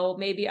video,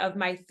 maybe of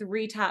my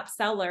 3 top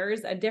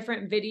sellers, a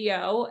different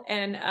video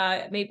and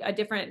maybe a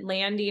different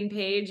landing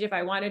page if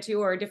I wanted to,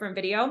 or a different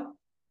video.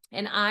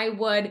 And I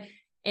would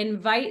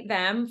invite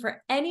them,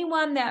 for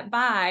anyone that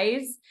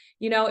buys,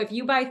 if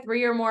you buy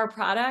 3 or more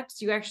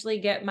products, you actually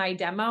get my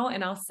demo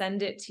and I'll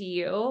send it to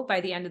you by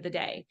the end of the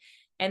day.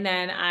 And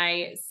then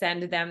I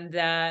send them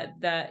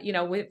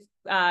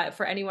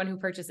for anyone who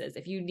purchases,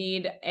 if you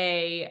need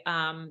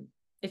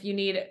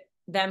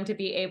them to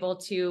be able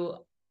to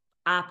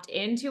opt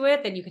into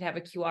it, then you could have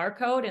a QR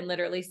code and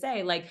literally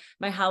say, like,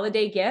 my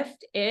holiday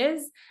gift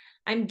is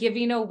I'm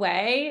giving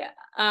away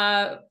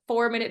a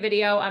 4-minute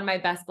video on my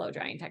best blow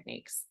drying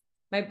techniques,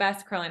 my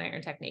best curling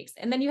iron techniques.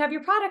 And then you have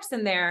your products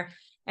in there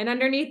and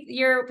underneath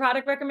your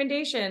product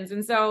recommendations.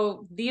 And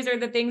so these are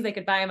the things they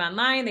could buy them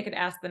online. They could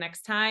ask the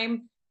next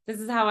time.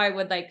 This is how I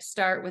would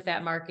start with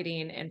that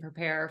marketing and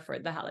prepare for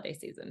the holiday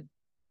season.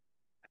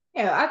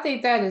 Yeah, I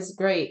think that is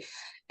great.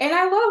 And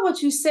I love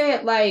what you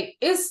said. Like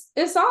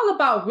it's all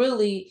about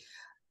really,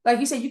 like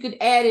you said, you could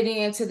add it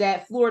into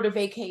that Florida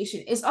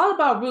vacation. It's all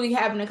about really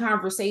having a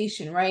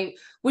conversation, right,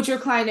 with your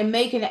client and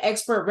making an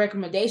expert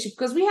recommendation,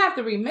 because we have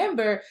to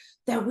remember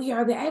that we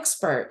are the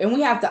expert and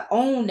we have to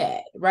own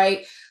that,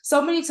 right?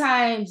 So many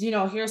times,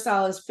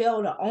 hairstylists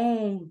fail to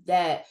own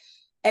that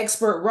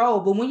expert role.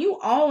 But when you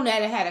own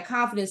that and had a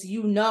confidence,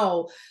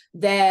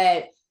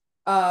 that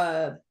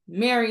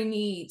Mary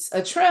needs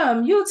a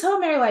trim, you'll tell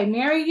Mary, like,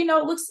 Mary,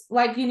 looks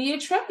like you need a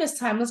trim this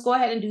time. Let's go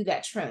ahead and do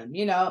that trim,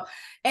 and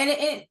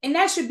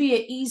that should be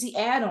an easy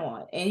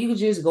add-on. And you can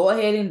just go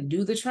ahead and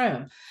do the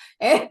trim.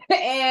 And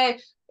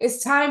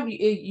it's time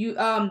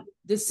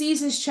the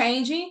season's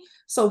changing.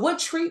 So what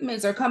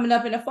treatments are coming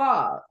up in the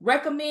fall?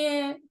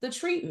 Recommend the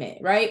treatment,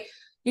 right?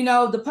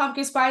 The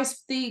pumpkin spice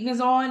thing is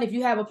on. If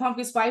you have a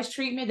pumpkin spice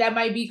treatment, that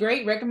might be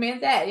great.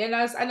 Recommend that.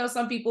 I know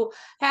some people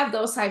have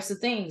those types of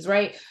things,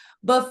 right?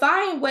 But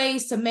find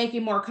ways to make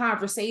it more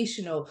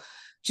conversational.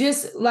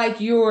 Just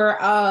like you're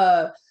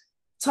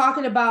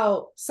talking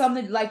about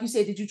something, like you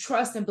said, that you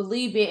trust and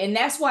believe in. And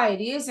that's why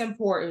it is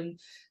important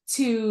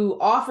to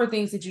offer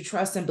things that you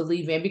trust and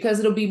believe in, because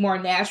it'll be more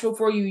natural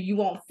for you. You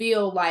won't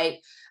feel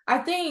like, I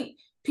think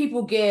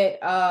people they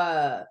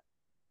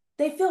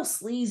feel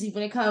sleazy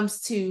when it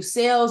comes to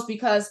sales,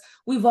 because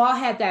we've all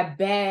had that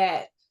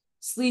bad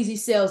sleazy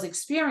sales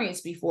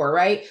experience before,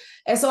 right?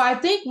 And so I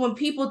think when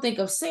people think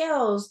of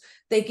sales,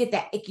 they get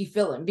that icky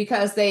feeling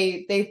because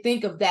they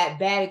think of that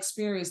bad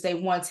experience they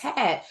once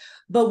had.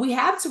 But we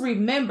have to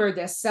remember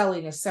that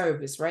selling is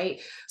service,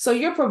 right? So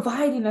you're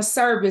providing a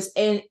service,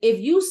 and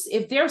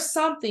if there's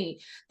something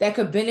that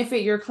could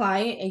benefit your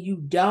client and you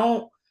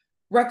don't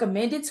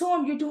recommend it to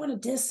them, you're doing a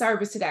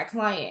disservice to that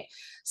client.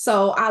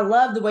 So I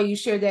love the way you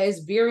share that. It's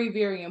very,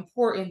 very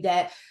important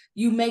that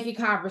you make it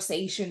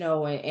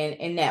conversational and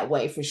in that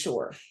way, for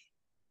sure.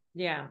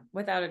 Yeah,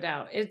 without a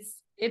doubt.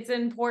 It's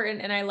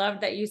important. And I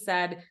love that you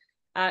said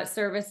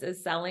service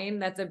is selling.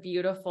 That's a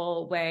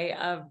beautiful way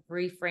of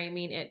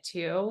reframing it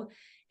too.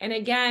 And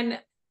again,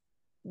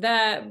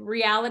 the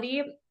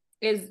reality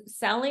is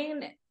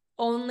selling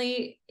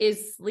only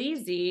is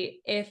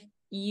sleazy if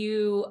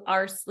you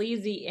are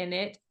sleazy in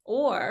it,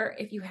 or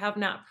if you have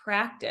not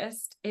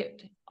practiced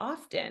it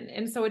often.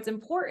 And so it's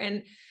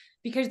important,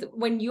 because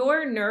when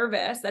you're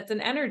nervous, that's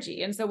an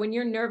energy. And so when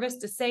you're nervous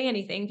to say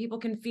anything, people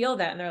can feel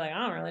that. And they're like,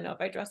 I don't really know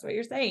if I trust what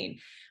you're saying.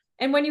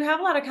 And when you have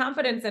a lot of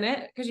confidence in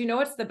it, because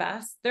it's the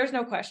best, there's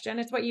no question.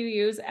 It's what you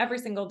use every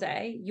single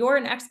day. You're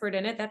an expert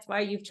in it. That's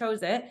why you've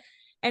chose it.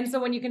 And so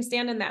when you can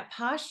stand in that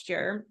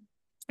posture,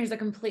 there's a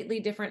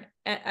completely different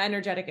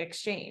energetic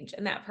exchange.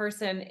 And that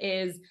person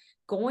is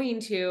going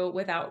to,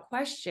 without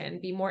question,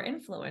 be more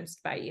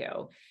influenced by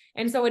you.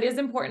 And so it is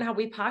important how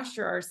we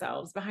posture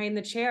ourselves behind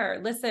the chair.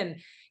 Listen,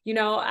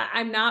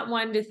 I'm not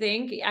one to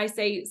think, I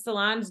say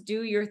salons,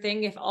 do your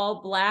thing. If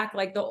all black,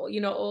 like the,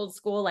 old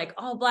school, like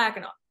all black,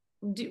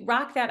 and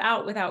rock that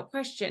out without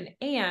question.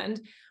 And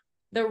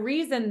the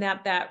reason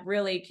that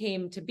really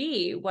came to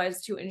be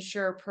was to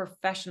ensure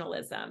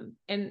professionalism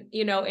and,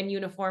 and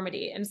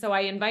uniformity. And so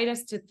I invite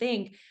us to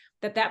think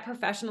that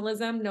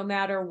professionalism, no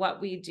matter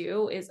what we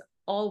do, is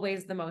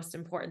always the most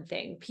important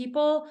thing.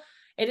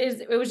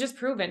 It was just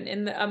proven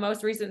in a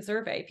most recent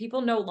survey.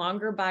 People no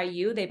longer buy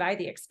you, they buy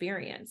the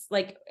experience.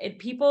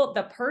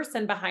 The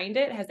person behind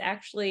it has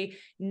actually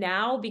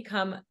now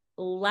become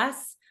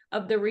less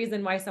of the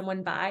reason why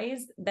someone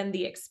buys than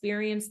the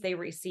experience they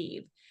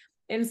receive.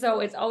 And so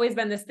it's always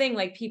been this thing,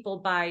 like, people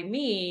buy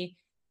me,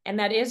 and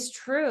that is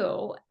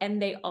true.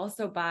 And they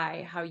also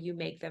buy how you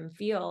make them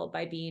feel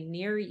by being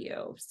near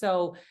you.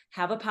 So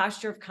have a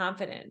posture of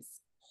confidence,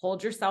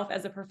 hold yourself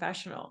as a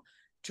professional,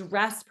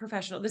 dress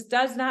professional. This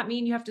does not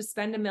mean you have to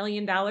spend $1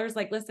 million.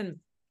 Like, listen,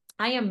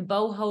 I am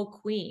boho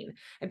queen.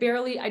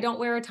 I don't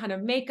wear a ton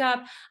of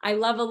makeup. I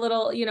love a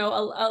little,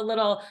 a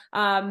little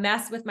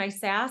mess with my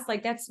sass.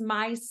 Like that's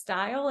my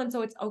style. And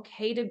so it's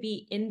okay to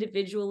be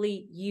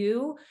individually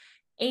you.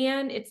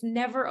 And it's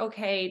never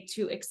okay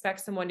to expect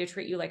someone to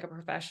treat you like a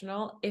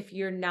professional if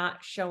you're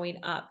not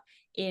showing up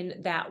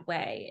in that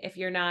way. If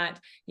you're not,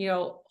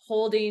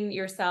 holding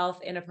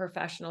yourself in a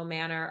professional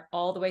manner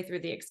all the way through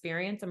the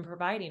experience and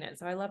providing it.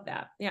 So I love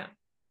that. Yeah.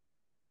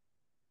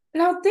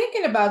 Now,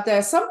 thinking about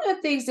that, some of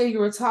the things that you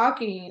were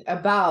talking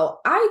about,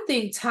 I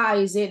think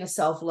ties into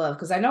self-love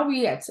because I know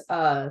we had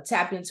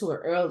tapped into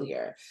it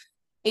earlier.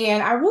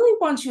 And I really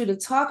want you to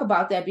talk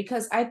about that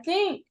because I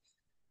think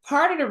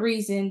part of the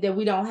reason that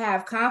we don't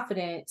have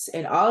confidence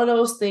in all of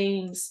those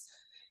things,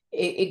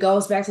 it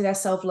goes back to that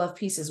self-love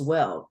piece as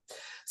well.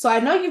 So I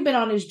know you've been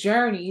on this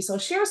journey. So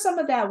share some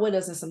of that with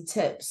us and some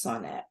tips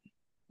on that.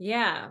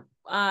 Yeah.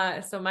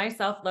 So my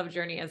self-love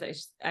journey, as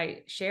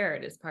I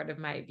shared, is part of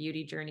my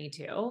beauty journey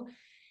too.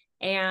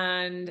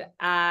 And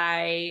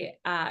I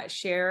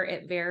share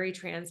it very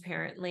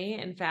transparently.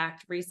 In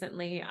fact,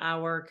 recently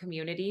our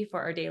community for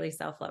our daily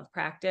self-love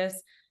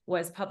practice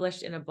was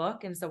published in a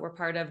book. And so we're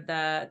part of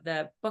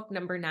the book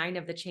number 9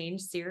 of the Change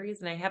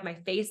series. And I have my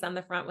face on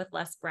the front with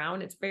Les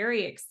Brown. It's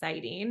very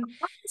exciting. And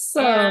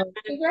So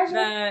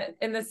congratulations.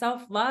 the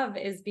self-love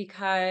is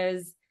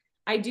because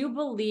I do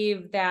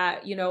believe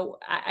that,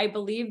 I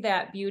believe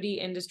that beauty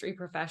industry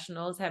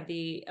professionals have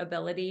the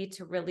ability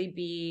to really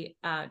be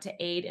to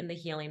aid in the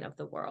healing of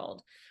the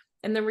world.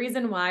 And the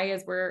reason why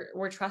is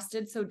we're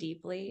trusted so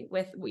deeply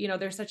with,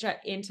 there's such an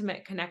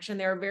intimate connection.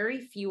 There are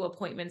very few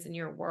appointments in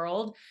your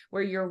world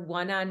where you're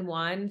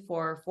one-on-one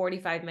for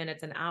 45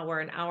 minutes, an hour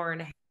and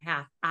a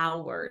half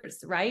hours,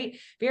 right?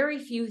 Very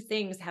few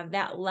things have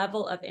that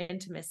level of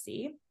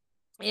intimacy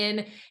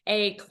in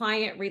a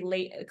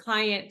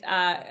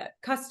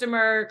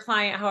customer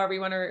client, however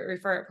you want to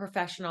refer it,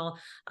 professional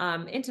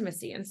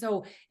intimacy. And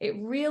so it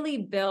really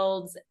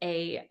builds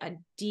a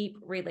deep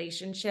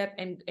relationship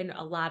and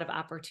a lot of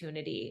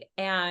opportunity.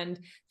 And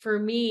for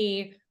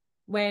me,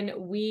 when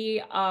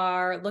we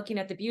are looking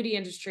at the beauty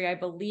industry, I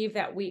believe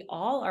that we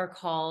all are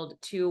called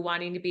to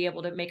wanting to be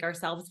able to make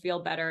ourselves feel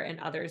better and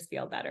others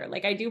feel better.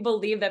 Like I do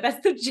believe that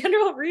that's the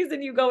general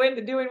reason you go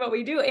into doing what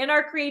we do, and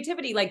our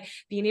creativity, like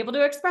being able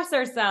to express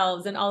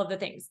ourselves and all of the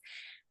things.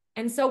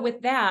 And so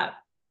with that,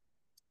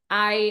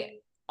 I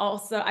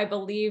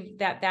believe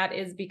that that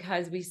is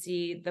because we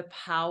see the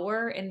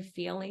power in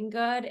feeling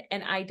good.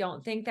 And I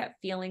don't think that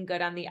feeling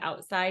good on the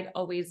outside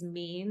always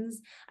means,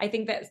 I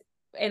think that,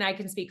 and I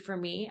can speak for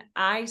me,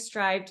 I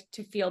strived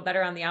to feel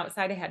better on the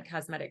outside. I had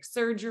cosmetic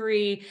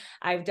surgery.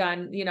 I've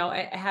done,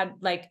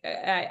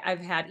 I've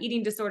had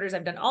eating disorders.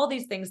 I've done all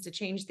these things to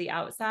change the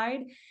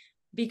outside,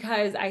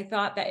 because I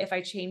thought that if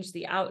I changed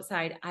the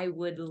outside, I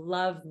would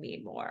love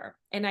me more.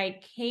 And I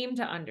came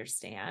to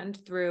understand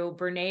through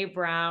Brene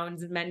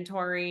Brown's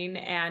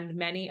mentoring and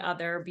many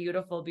other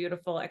beautiful,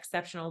 beautiful,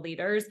 exceptional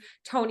leaders,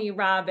 Tony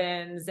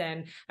Robbins,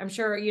 and I'm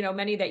sure,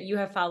 many that you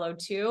have followed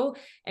too.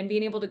 And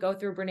being able to go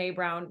through Brene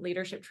Brown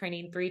leadership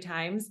training 3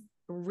 times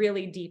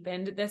really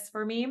deepened this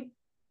for me.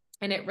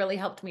 And it really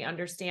helped me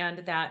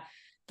understand that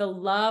the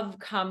love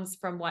comes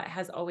from what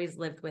has always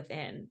lived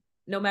within.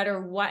 No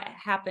matter what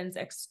happens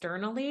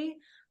externally,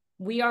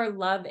 we are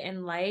love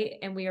and light,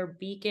 and we are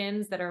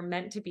beacons that are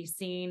meant to be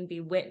seen, be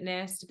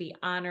witnessed, be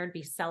honored,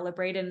 be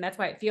celebrated. And that's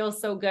why it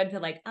feels so good to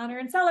like honor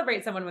and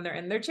celebrate someone when they're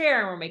in their chair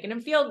and we're making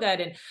them feel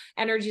good, and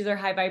energies are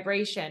high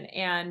vibration.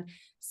 And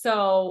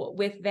so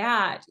with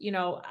that,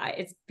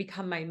 it's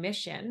become my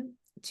mission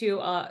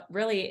to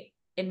really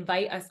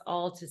invite us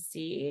all to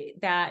see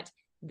that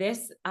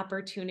this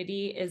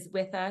opportunity is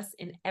with us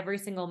in every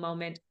single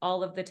moment,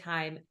 all of the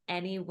time,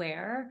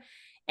 anywhere.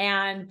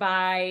 And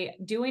by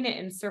doing it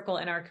in circle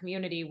in our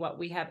community, what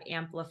we have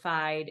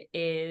amplified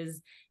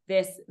is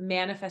this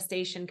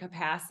manifestation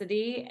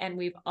capacity. And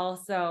we've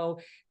also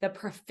the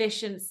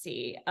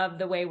proficiency of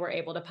the way we're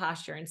able to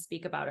posture and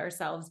speak about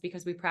ourselves,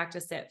 because we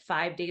practice it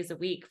 5 days a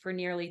week for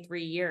nearly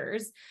 3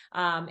 years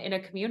in a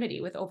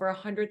community with over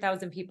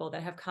 100,000 people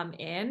that have come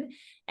in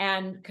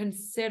and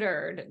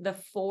considered the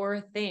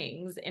 4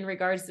 things in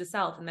regards to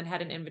self, and then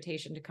had an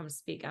invitation to come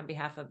speak on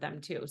behalf of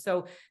them too.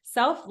 So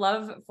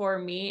self-love for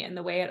me, and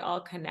the way it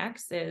all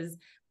connects, is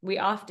we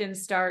often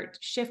start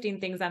shifting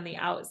things on the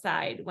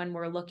outside when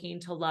we're looking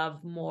to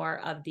love more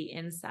of the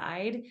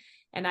inside.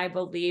 And I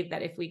believe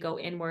that if we go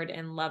inward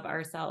and love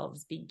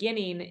ourselves,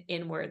 beginning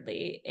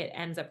inwardly, it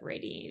ends up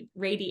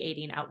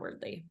radiating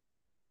outwardly.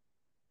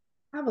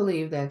 I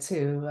believe that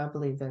too. I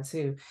believe that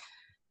too.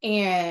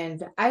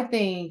 And I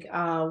think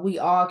we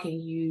all can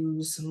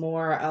use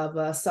more of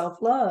a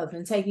self-love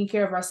and taking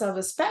care of ourselves,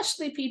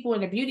 especially people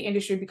in the beauty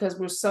industry, because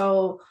we're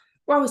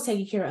always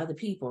taking care of other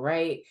people,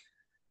 right?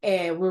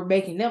 And we're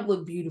making them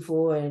look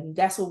beautiful, and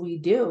that's what we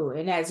do.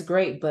 And that's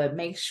great, but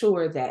make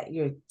sure that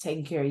you're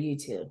taking care of you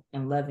too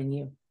and loving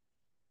you.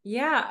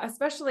 Yeah,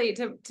 especially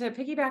to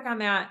piggyback on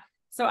that.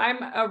 So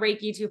I'm a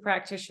Reiki 2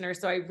 practitioner.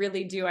 So I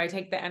really do. I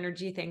take the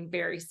energy thing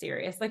very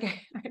serious. Like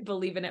I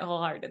believe in it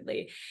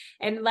wholeheartedly,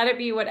 and let it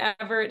be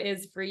whatever it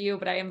is for you.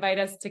 But I invite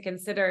us to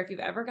consider, if you've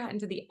ever gotten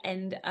to the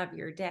end of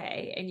your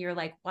day and you're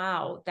like,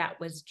 wow, that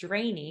was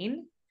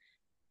draining.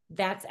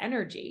 That's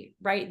energy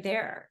right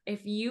there.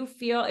 If you've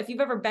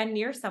ever been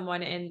near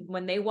someone and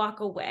when they walk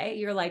away,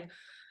 you're like,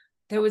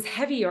 that was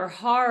heavy or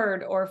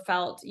hard or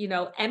felt,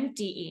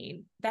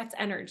 emptying, that's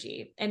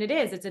energy. And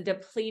it's a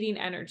depleting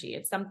energy.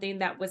 It's something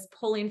that was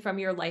pulling from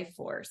your life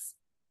force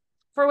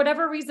for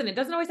whatever reason. It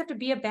doesn't always have to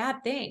be a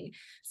bad thing.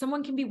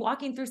 Someone can be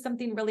walking through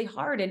something really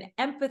hard, and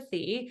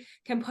empathy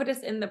can put us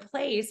in the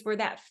place where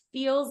that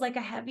feels like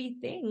a heavy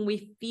thing.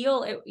 We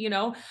feel it,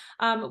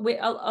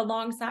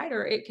 alongside,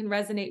 or it can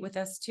resonate with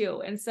us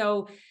too. And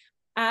so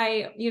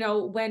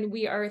when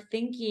we are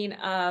thinking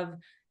of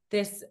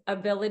this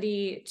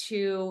ability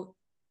to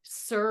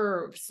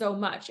serve so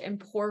much and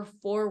pour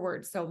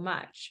forward so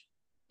much,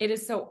 it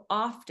is so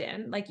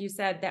often, like you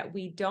said, that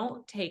we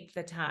don't take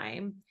the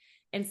time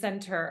and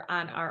center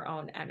on our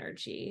own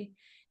energy,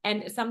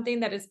 and something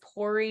that is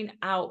pouring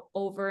out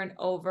over and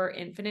over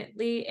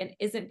infinitely and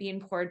isn't being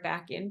poured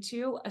back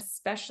into,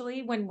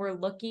 especially when we're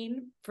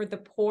looking for the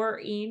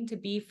pouring to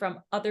be from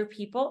other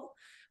people.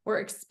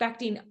 We're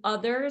expecting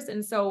others.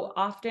 And so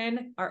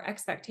often our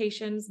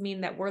expectations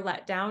mean that we're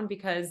let down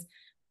because,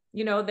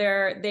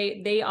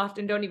 they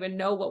often don't even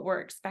know what we're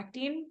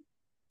expecting.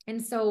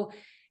 And so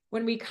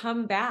when we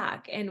come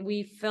back and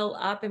we fill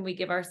up and we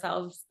give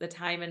ourselves the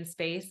time and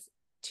space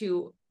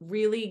to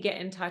really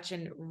get in touch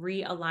and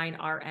realign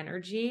our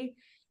energy,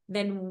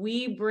 then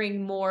we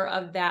bring more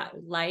of that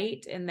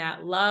light and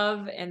that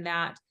love and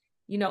that,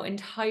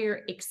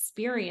 entire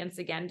experience.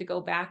 Again, to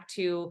go back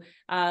to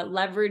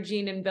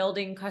leveraging and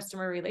building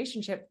customer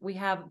relationship, we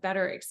have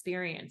better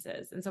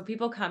experiences. And so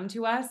people come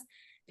to us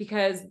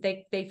because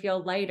they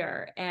feel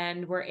lighter,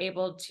 and we're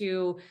able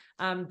to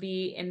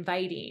be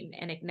inviting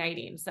and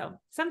igniting. So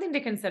something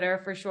to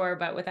consider for sure,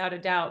 but without a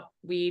doubt,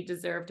 we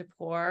deserve to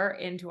pour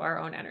into our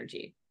own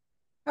energy.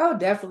 Oh,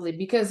 definitely,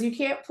 because you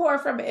can't pour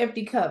from an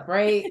empty cup,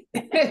 right?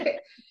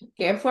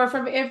 Can't pour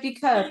from an empty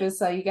cup. And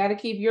so you got to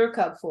keep your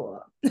cup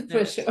full for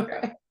That is sure.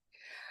 true.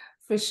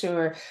 For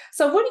sure.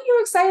 So, what are you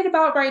excited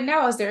about right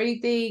now? Is there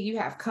anything you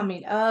have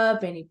coming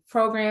up, any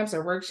programs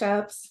or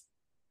workshops?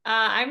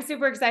 I'm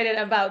super excited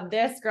about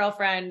this,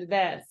 girlfriend.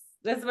 This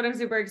is what I'm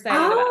super excited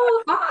about.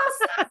 Oh,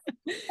 awesome.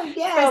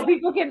 Yes. So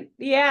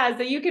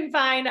so you can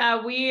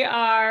find, we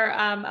are,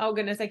 oh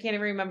goodness, I can't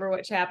even remember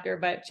what chapter,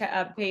 but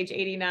page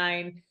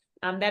 89.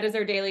 That is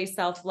our daily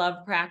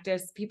self-love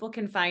practice. People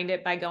can find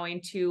it by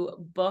going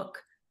to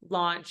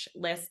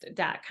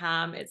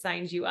booklaunchList.com. It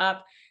signs you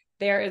up.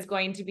 There is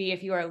going to be,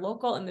 if you are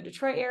local in the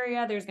Detroit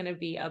area, there's going to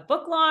be a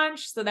book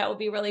launch. So that will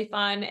be really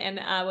fun. And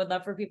I would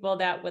love for people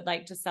that would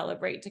like to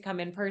celebrate to come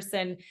in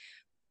person.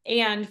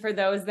 And for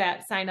those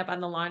that sign up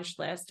on the launch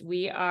list,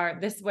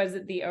 this was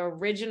the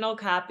original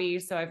copy.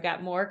 So I've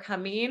got more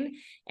coming,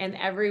 and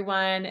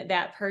everyone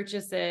that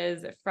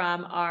purchases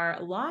from our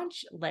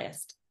launch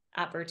list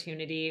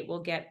opportunity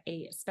will get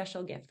a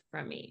special gift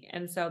from me.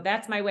 And so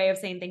that's my way of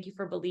saying thank you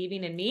for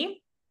believing in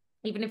me.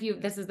 Even if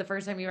this is the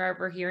first time you're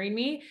ever hearing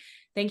me,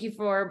 thank you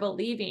for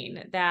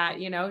believing that,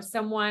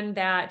 someone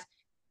that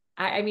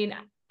I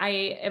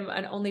am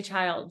an only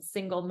child,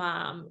 single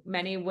mom.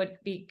 Many would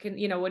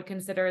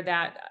consider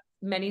that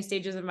many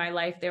stages of my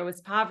life, there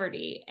was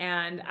poverty,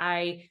 and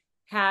I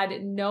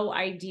had no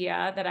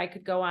idea that I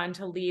could go on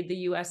to lead the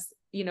US,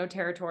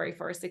 territory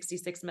for a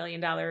 $66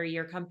 million a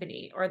year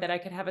company, or that I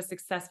could have a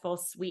successful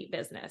sweet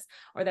business,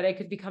 or that I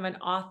could become an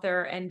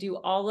author and do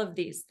all of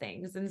these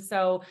things. And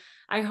so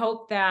I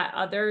hope that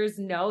others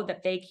know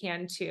that they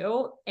can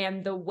too.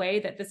 And the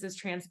way that this is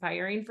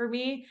transpiring for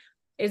me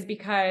is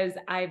because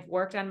I've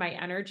worked on my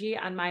energy,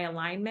 on my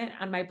alignment,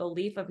 on my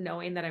belief of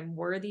knowing that I'm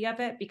worthy of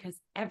it, because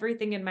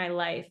everything in my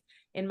life,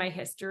 in my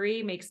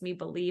history, makes me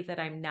believe that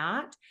I'm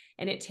not.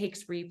 And it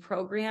takes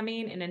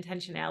reprogramming and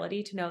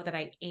intentionality to know that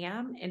I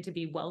am, and to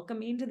be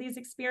welcoming to these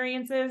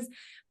experiences.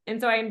 And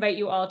so I invite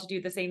you all to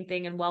do the same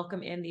thing and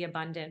welcome in the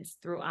abundance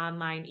through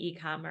online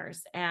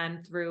e-commerce,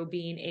 and through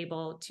being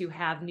able to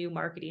have new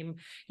marketing,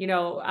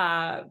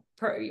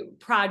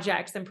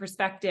 projects and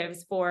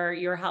perspectives for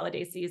your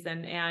holiday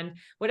season, and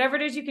whatever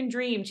it is you can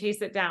dream,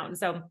 chase it down.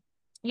 So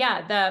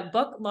yeah, the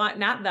book launch,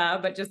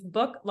 just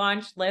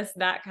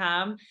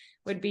booklaunchList.com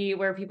would be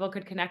where people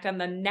could connect on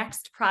the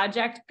next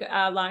project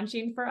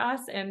launching for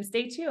us. And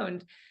stay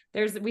tuned.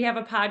 We have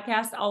a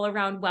podcast all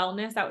around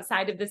wellness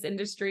outside of this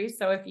industry.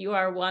 So if you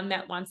are one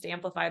that wants to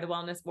amplify the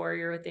wellness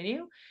warrior within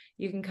you,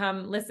 you can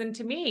come listen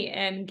to me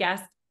and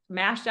guest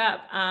mash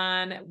up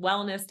on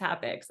wellness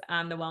topics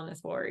on the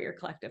Wellness Warrior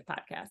Collective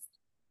podcast.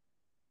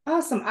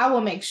 Awesome. I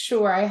will make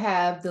sure I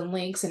have the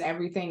links and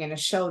everything in the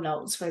show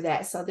notes for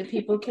that, so that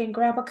people can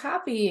grab a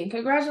copy. And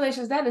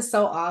congratulations. That is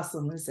so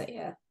awesome,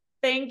 Isaiah.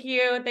 Thank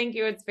you. Thank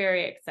you. It's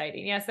very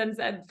exciting. Yeah. Since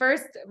the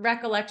first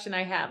recollection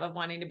I have of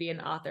wanting to be an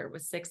author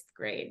was sixth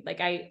grade.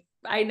 Like I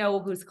know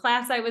whose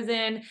class I was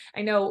in.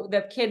 I know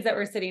the kids that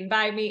were sitting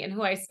by me and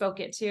who I spoke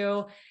it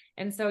to.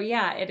 And so,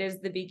 yeah, it is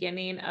the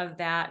beginning of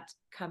that.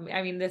 I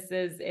mean,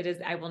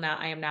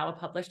 I am now a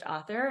published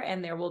author,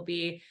 and there will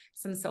be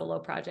some solo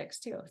projects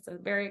too. So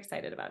very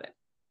excited about it.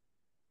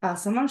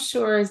 Awesome. I'm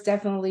sure it's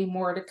definitely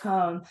more to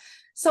come.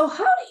 So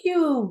how do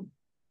you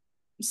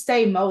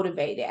stay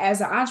motivated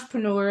as an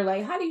entrepreneur?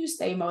 Like, how do you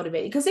stay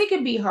motivated? Because it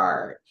can be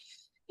hard.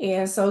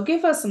 And so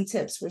give us some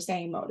tips for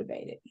staying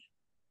motivated.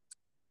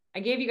 I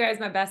gave you guys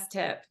my best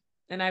tip,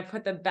 and I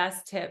put the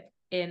best tip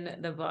in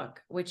the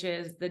book, which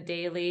is the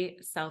daily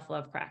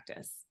self-love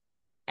practice.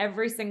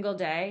 Every single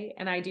day.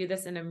 And I do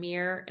this in a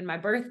mirror in my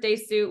birthday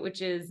suit,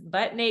 which is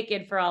butt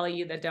naked for all of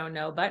you that don't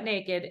know, butt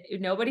naked.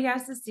 Nobody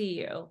has to see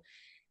you.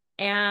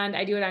 And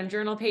I do it on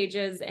journal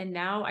pages. And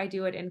now I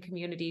do it in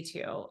community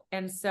too.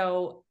 And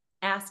so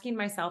asking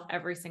myself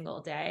every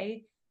single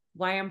day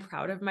why I'm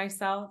proud of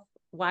myself,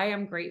 why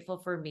I'm grateful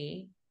for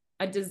me,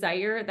 a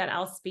desire that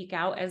I'll speak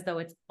out as though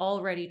it's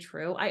already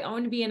true. I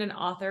owned being an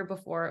author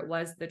before it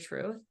was the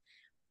truth.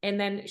 And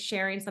then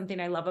sharing something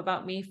I love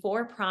about me,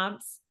 4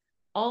 prompts,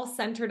 all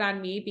centered on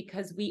me,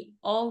 because we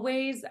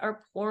always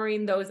are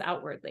pouring those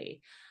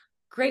outwardly.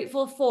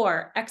 Grateful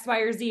for X, Y,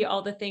 or Z,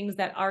 all the things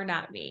that are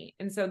not me.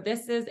 And so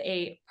this is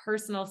a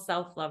personal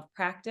self-love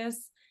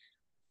practice.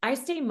 I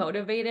stay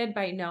motivated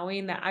by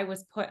knowing that I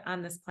was put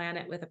on this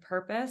planet with a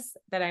purpose,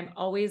 that I'm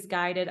always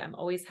guided, I'm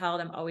always held,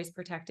 I'm always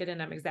protected,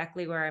 and I'm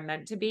exactly where I'm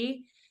meant to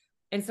be.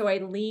 And so I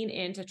lean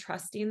into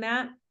trusting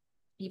that,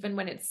 even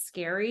when it's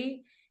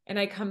scary. And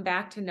I come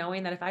back to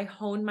knowing that if I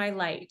hone my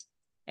light,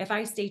 if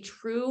I stay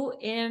true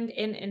and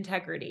in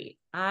integrity,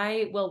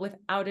 I will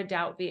without a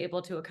doubt be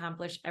able to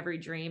accomplish every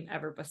dream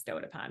ever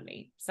bestowed upon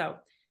me. So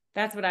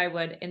that's what I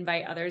would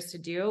invite others to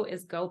do,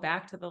 is go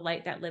back to the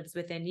light that lives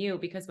within you.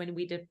 Because when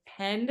we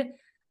depend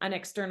on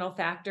external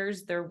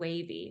factors, they're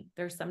wavy.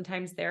 They're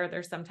sometimes there,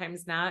 they're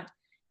sometimes not.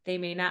 They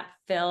may not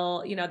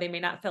fill, they may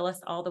not fill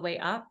us all the way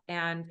up.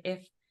 And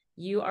if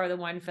you are the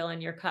one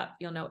filling your cup,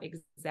 you'll know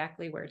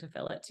exactly where to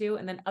fill it to.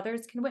 And then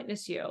others can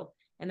witness you,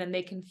 and then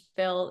they can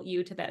fill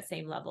you to that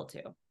same level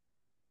too.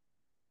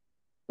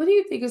 What do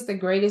you think is the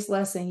greatest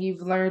lesson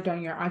you've learned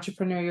on your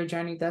entrepreneurial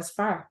journey thus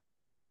far?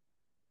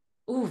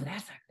 Ooh,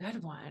 that's a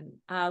good one.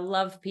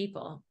 Love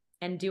people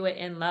and do it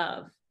in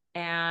love,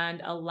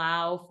 and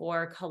allow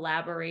for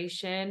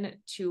collaboration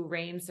to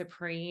reign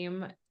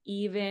supreme.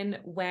 Even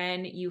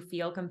when you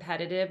feel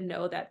competitive,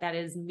 know that that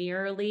is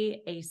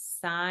merely a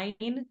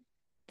sign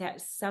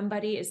that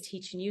somebody is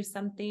teaching you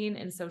something.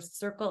 And so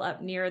circle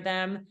up near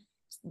them,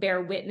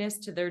 bear witness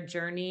to their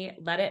journey,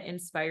 let it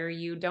inspire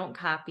you. Don't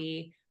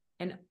copy,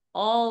 and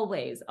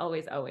always,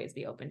 always, always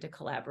be open to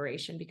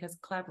collaboration, because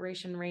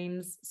collaboration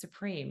reigns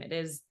supreme. It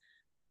is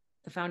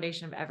the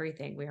foundation of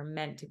everything. We are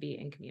meant to be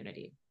in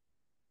community.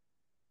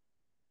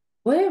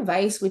 What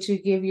advice would you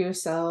give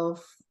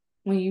yourself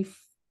when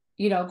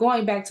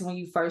going back to when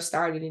you first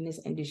started in this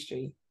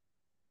industry?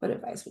 What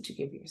advice would you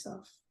give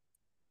yourself?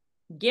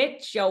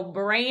 Get your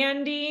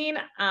branding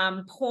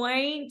on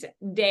point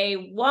day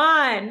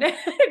one.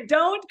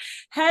 Don't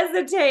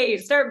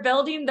hesitate. Start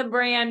building the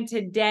brand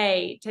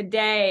today,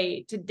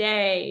 today,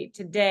 today,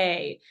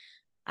 today.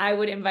 I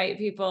would invite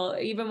people,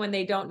 even when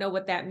they don't know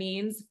what that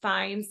means,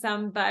 find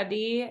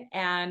somebody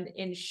and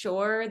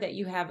ensure that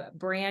you have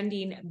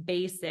branding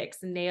basics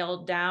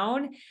nailed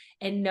down,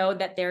 and know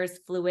that there's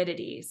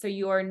fluidity. So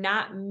you are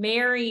not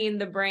marrying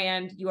the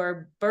brand, you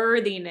are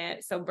birthing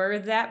it. So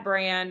birth that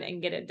brand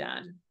and get it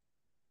done.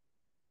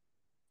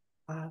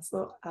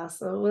 Awesome.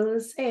 Awesome. Well,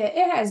 let's say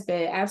it has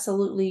been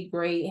absolutely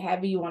great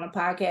having you on a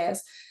podcast.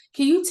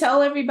 Can you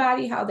tell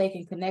everybody how they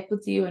can connect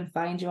with you and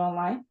find you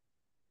online?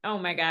 Oh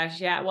my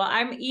gosh. Yeah. Well,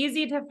 I'm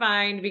easy to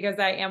find because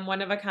I am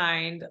one of a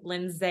kind.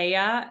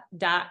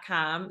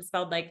 Lindsaya.com,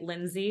 spelled like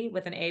Lindsay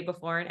with an A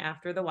before and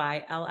after the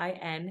Y,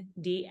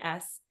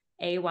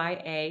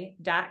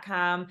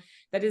 LINDSAYA.com.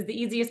 That is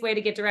the easiest way to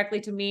get directly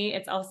to me.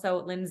 It's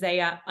also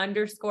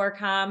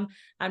Lindsaya_com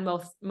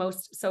on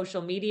most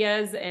social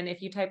medias. And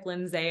if you type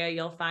Lindsaya,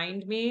 you'll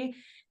find me.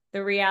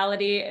 The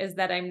reality is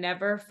that I'm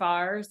never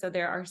far. So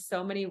there are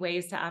so many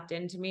ways to opt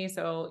into me.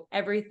 So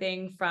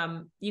everything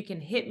from, you can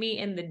hit me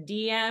in the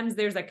DMs.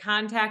 There's a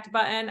contact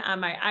button on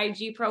my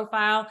IG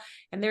profile,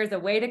 and there's a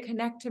way to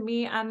connect to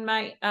me on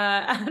my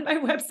on my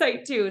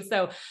website too.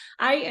 So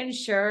I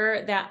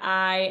ensure that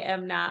I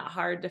am not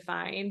hard to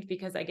find,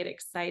 because I get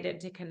excited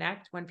to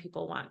connect when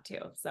people want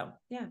to. So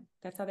yeah,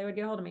 that's how they would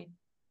get a hold of me.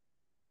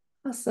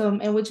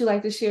 Awesome. And would you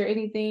like to share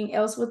anything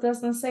else with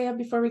us, Linsaya,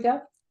 before we go?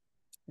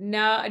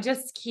 No,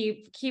 just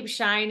keep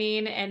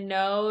shining, and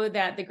know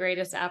that the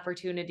greatest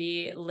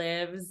opportunity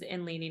lives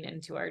in leaning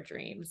into our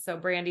dreams. So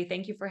Brandy,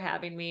 thank you for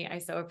having me. I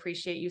so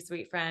appreciate you,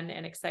 sweet friend,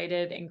 and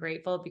excited and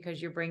grateful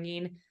because you're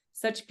bringing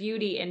such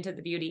beauty into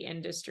the beauty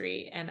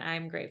industry. And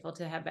I'm grateful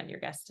to have been your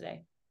guest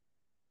today.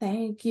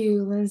 Thank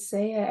you,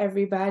 Linsaya.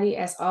 Everybody,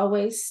 as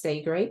always,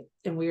 stay great,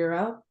 and we are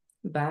out.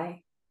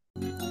 Bye.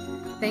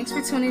 Thanks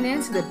for tuning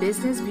in to the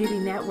Business Beauty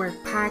Network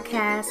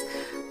podcast.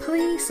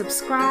 Please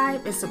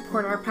subscribe and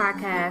support our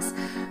podcast.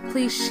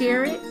 Please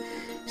share it.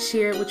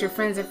 Share it with your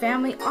friends and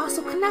family.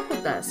 Also connect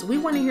with us. We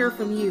want to hear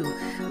from you.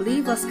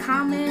 Leave us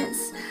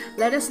comments.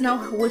 Let us know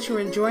what you're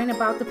enjoying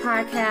about the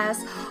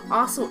podcast.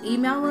 Also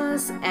email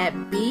us at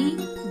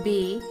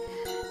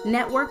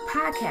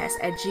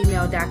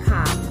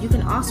bbnetworkpodcast@gmail.com. You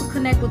can also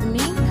connect with me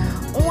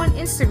on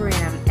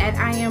Instagram at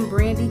I am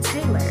Brandy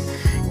Taylor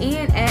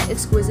and at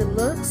Exquisite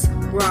Looks.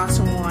 We're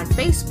also on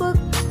Facebook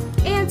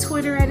and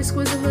Twitter at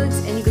Exquisite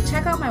Looks, and you can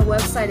check out my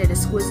website at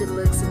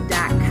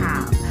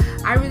exquisitelooks.com.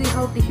 I really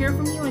hope to hear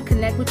from you and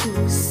connect with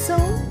you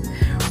soon.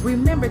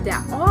 Remember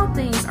that all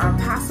things are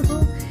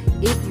possible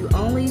if you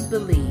only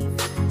believe.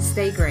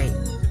 Stay great.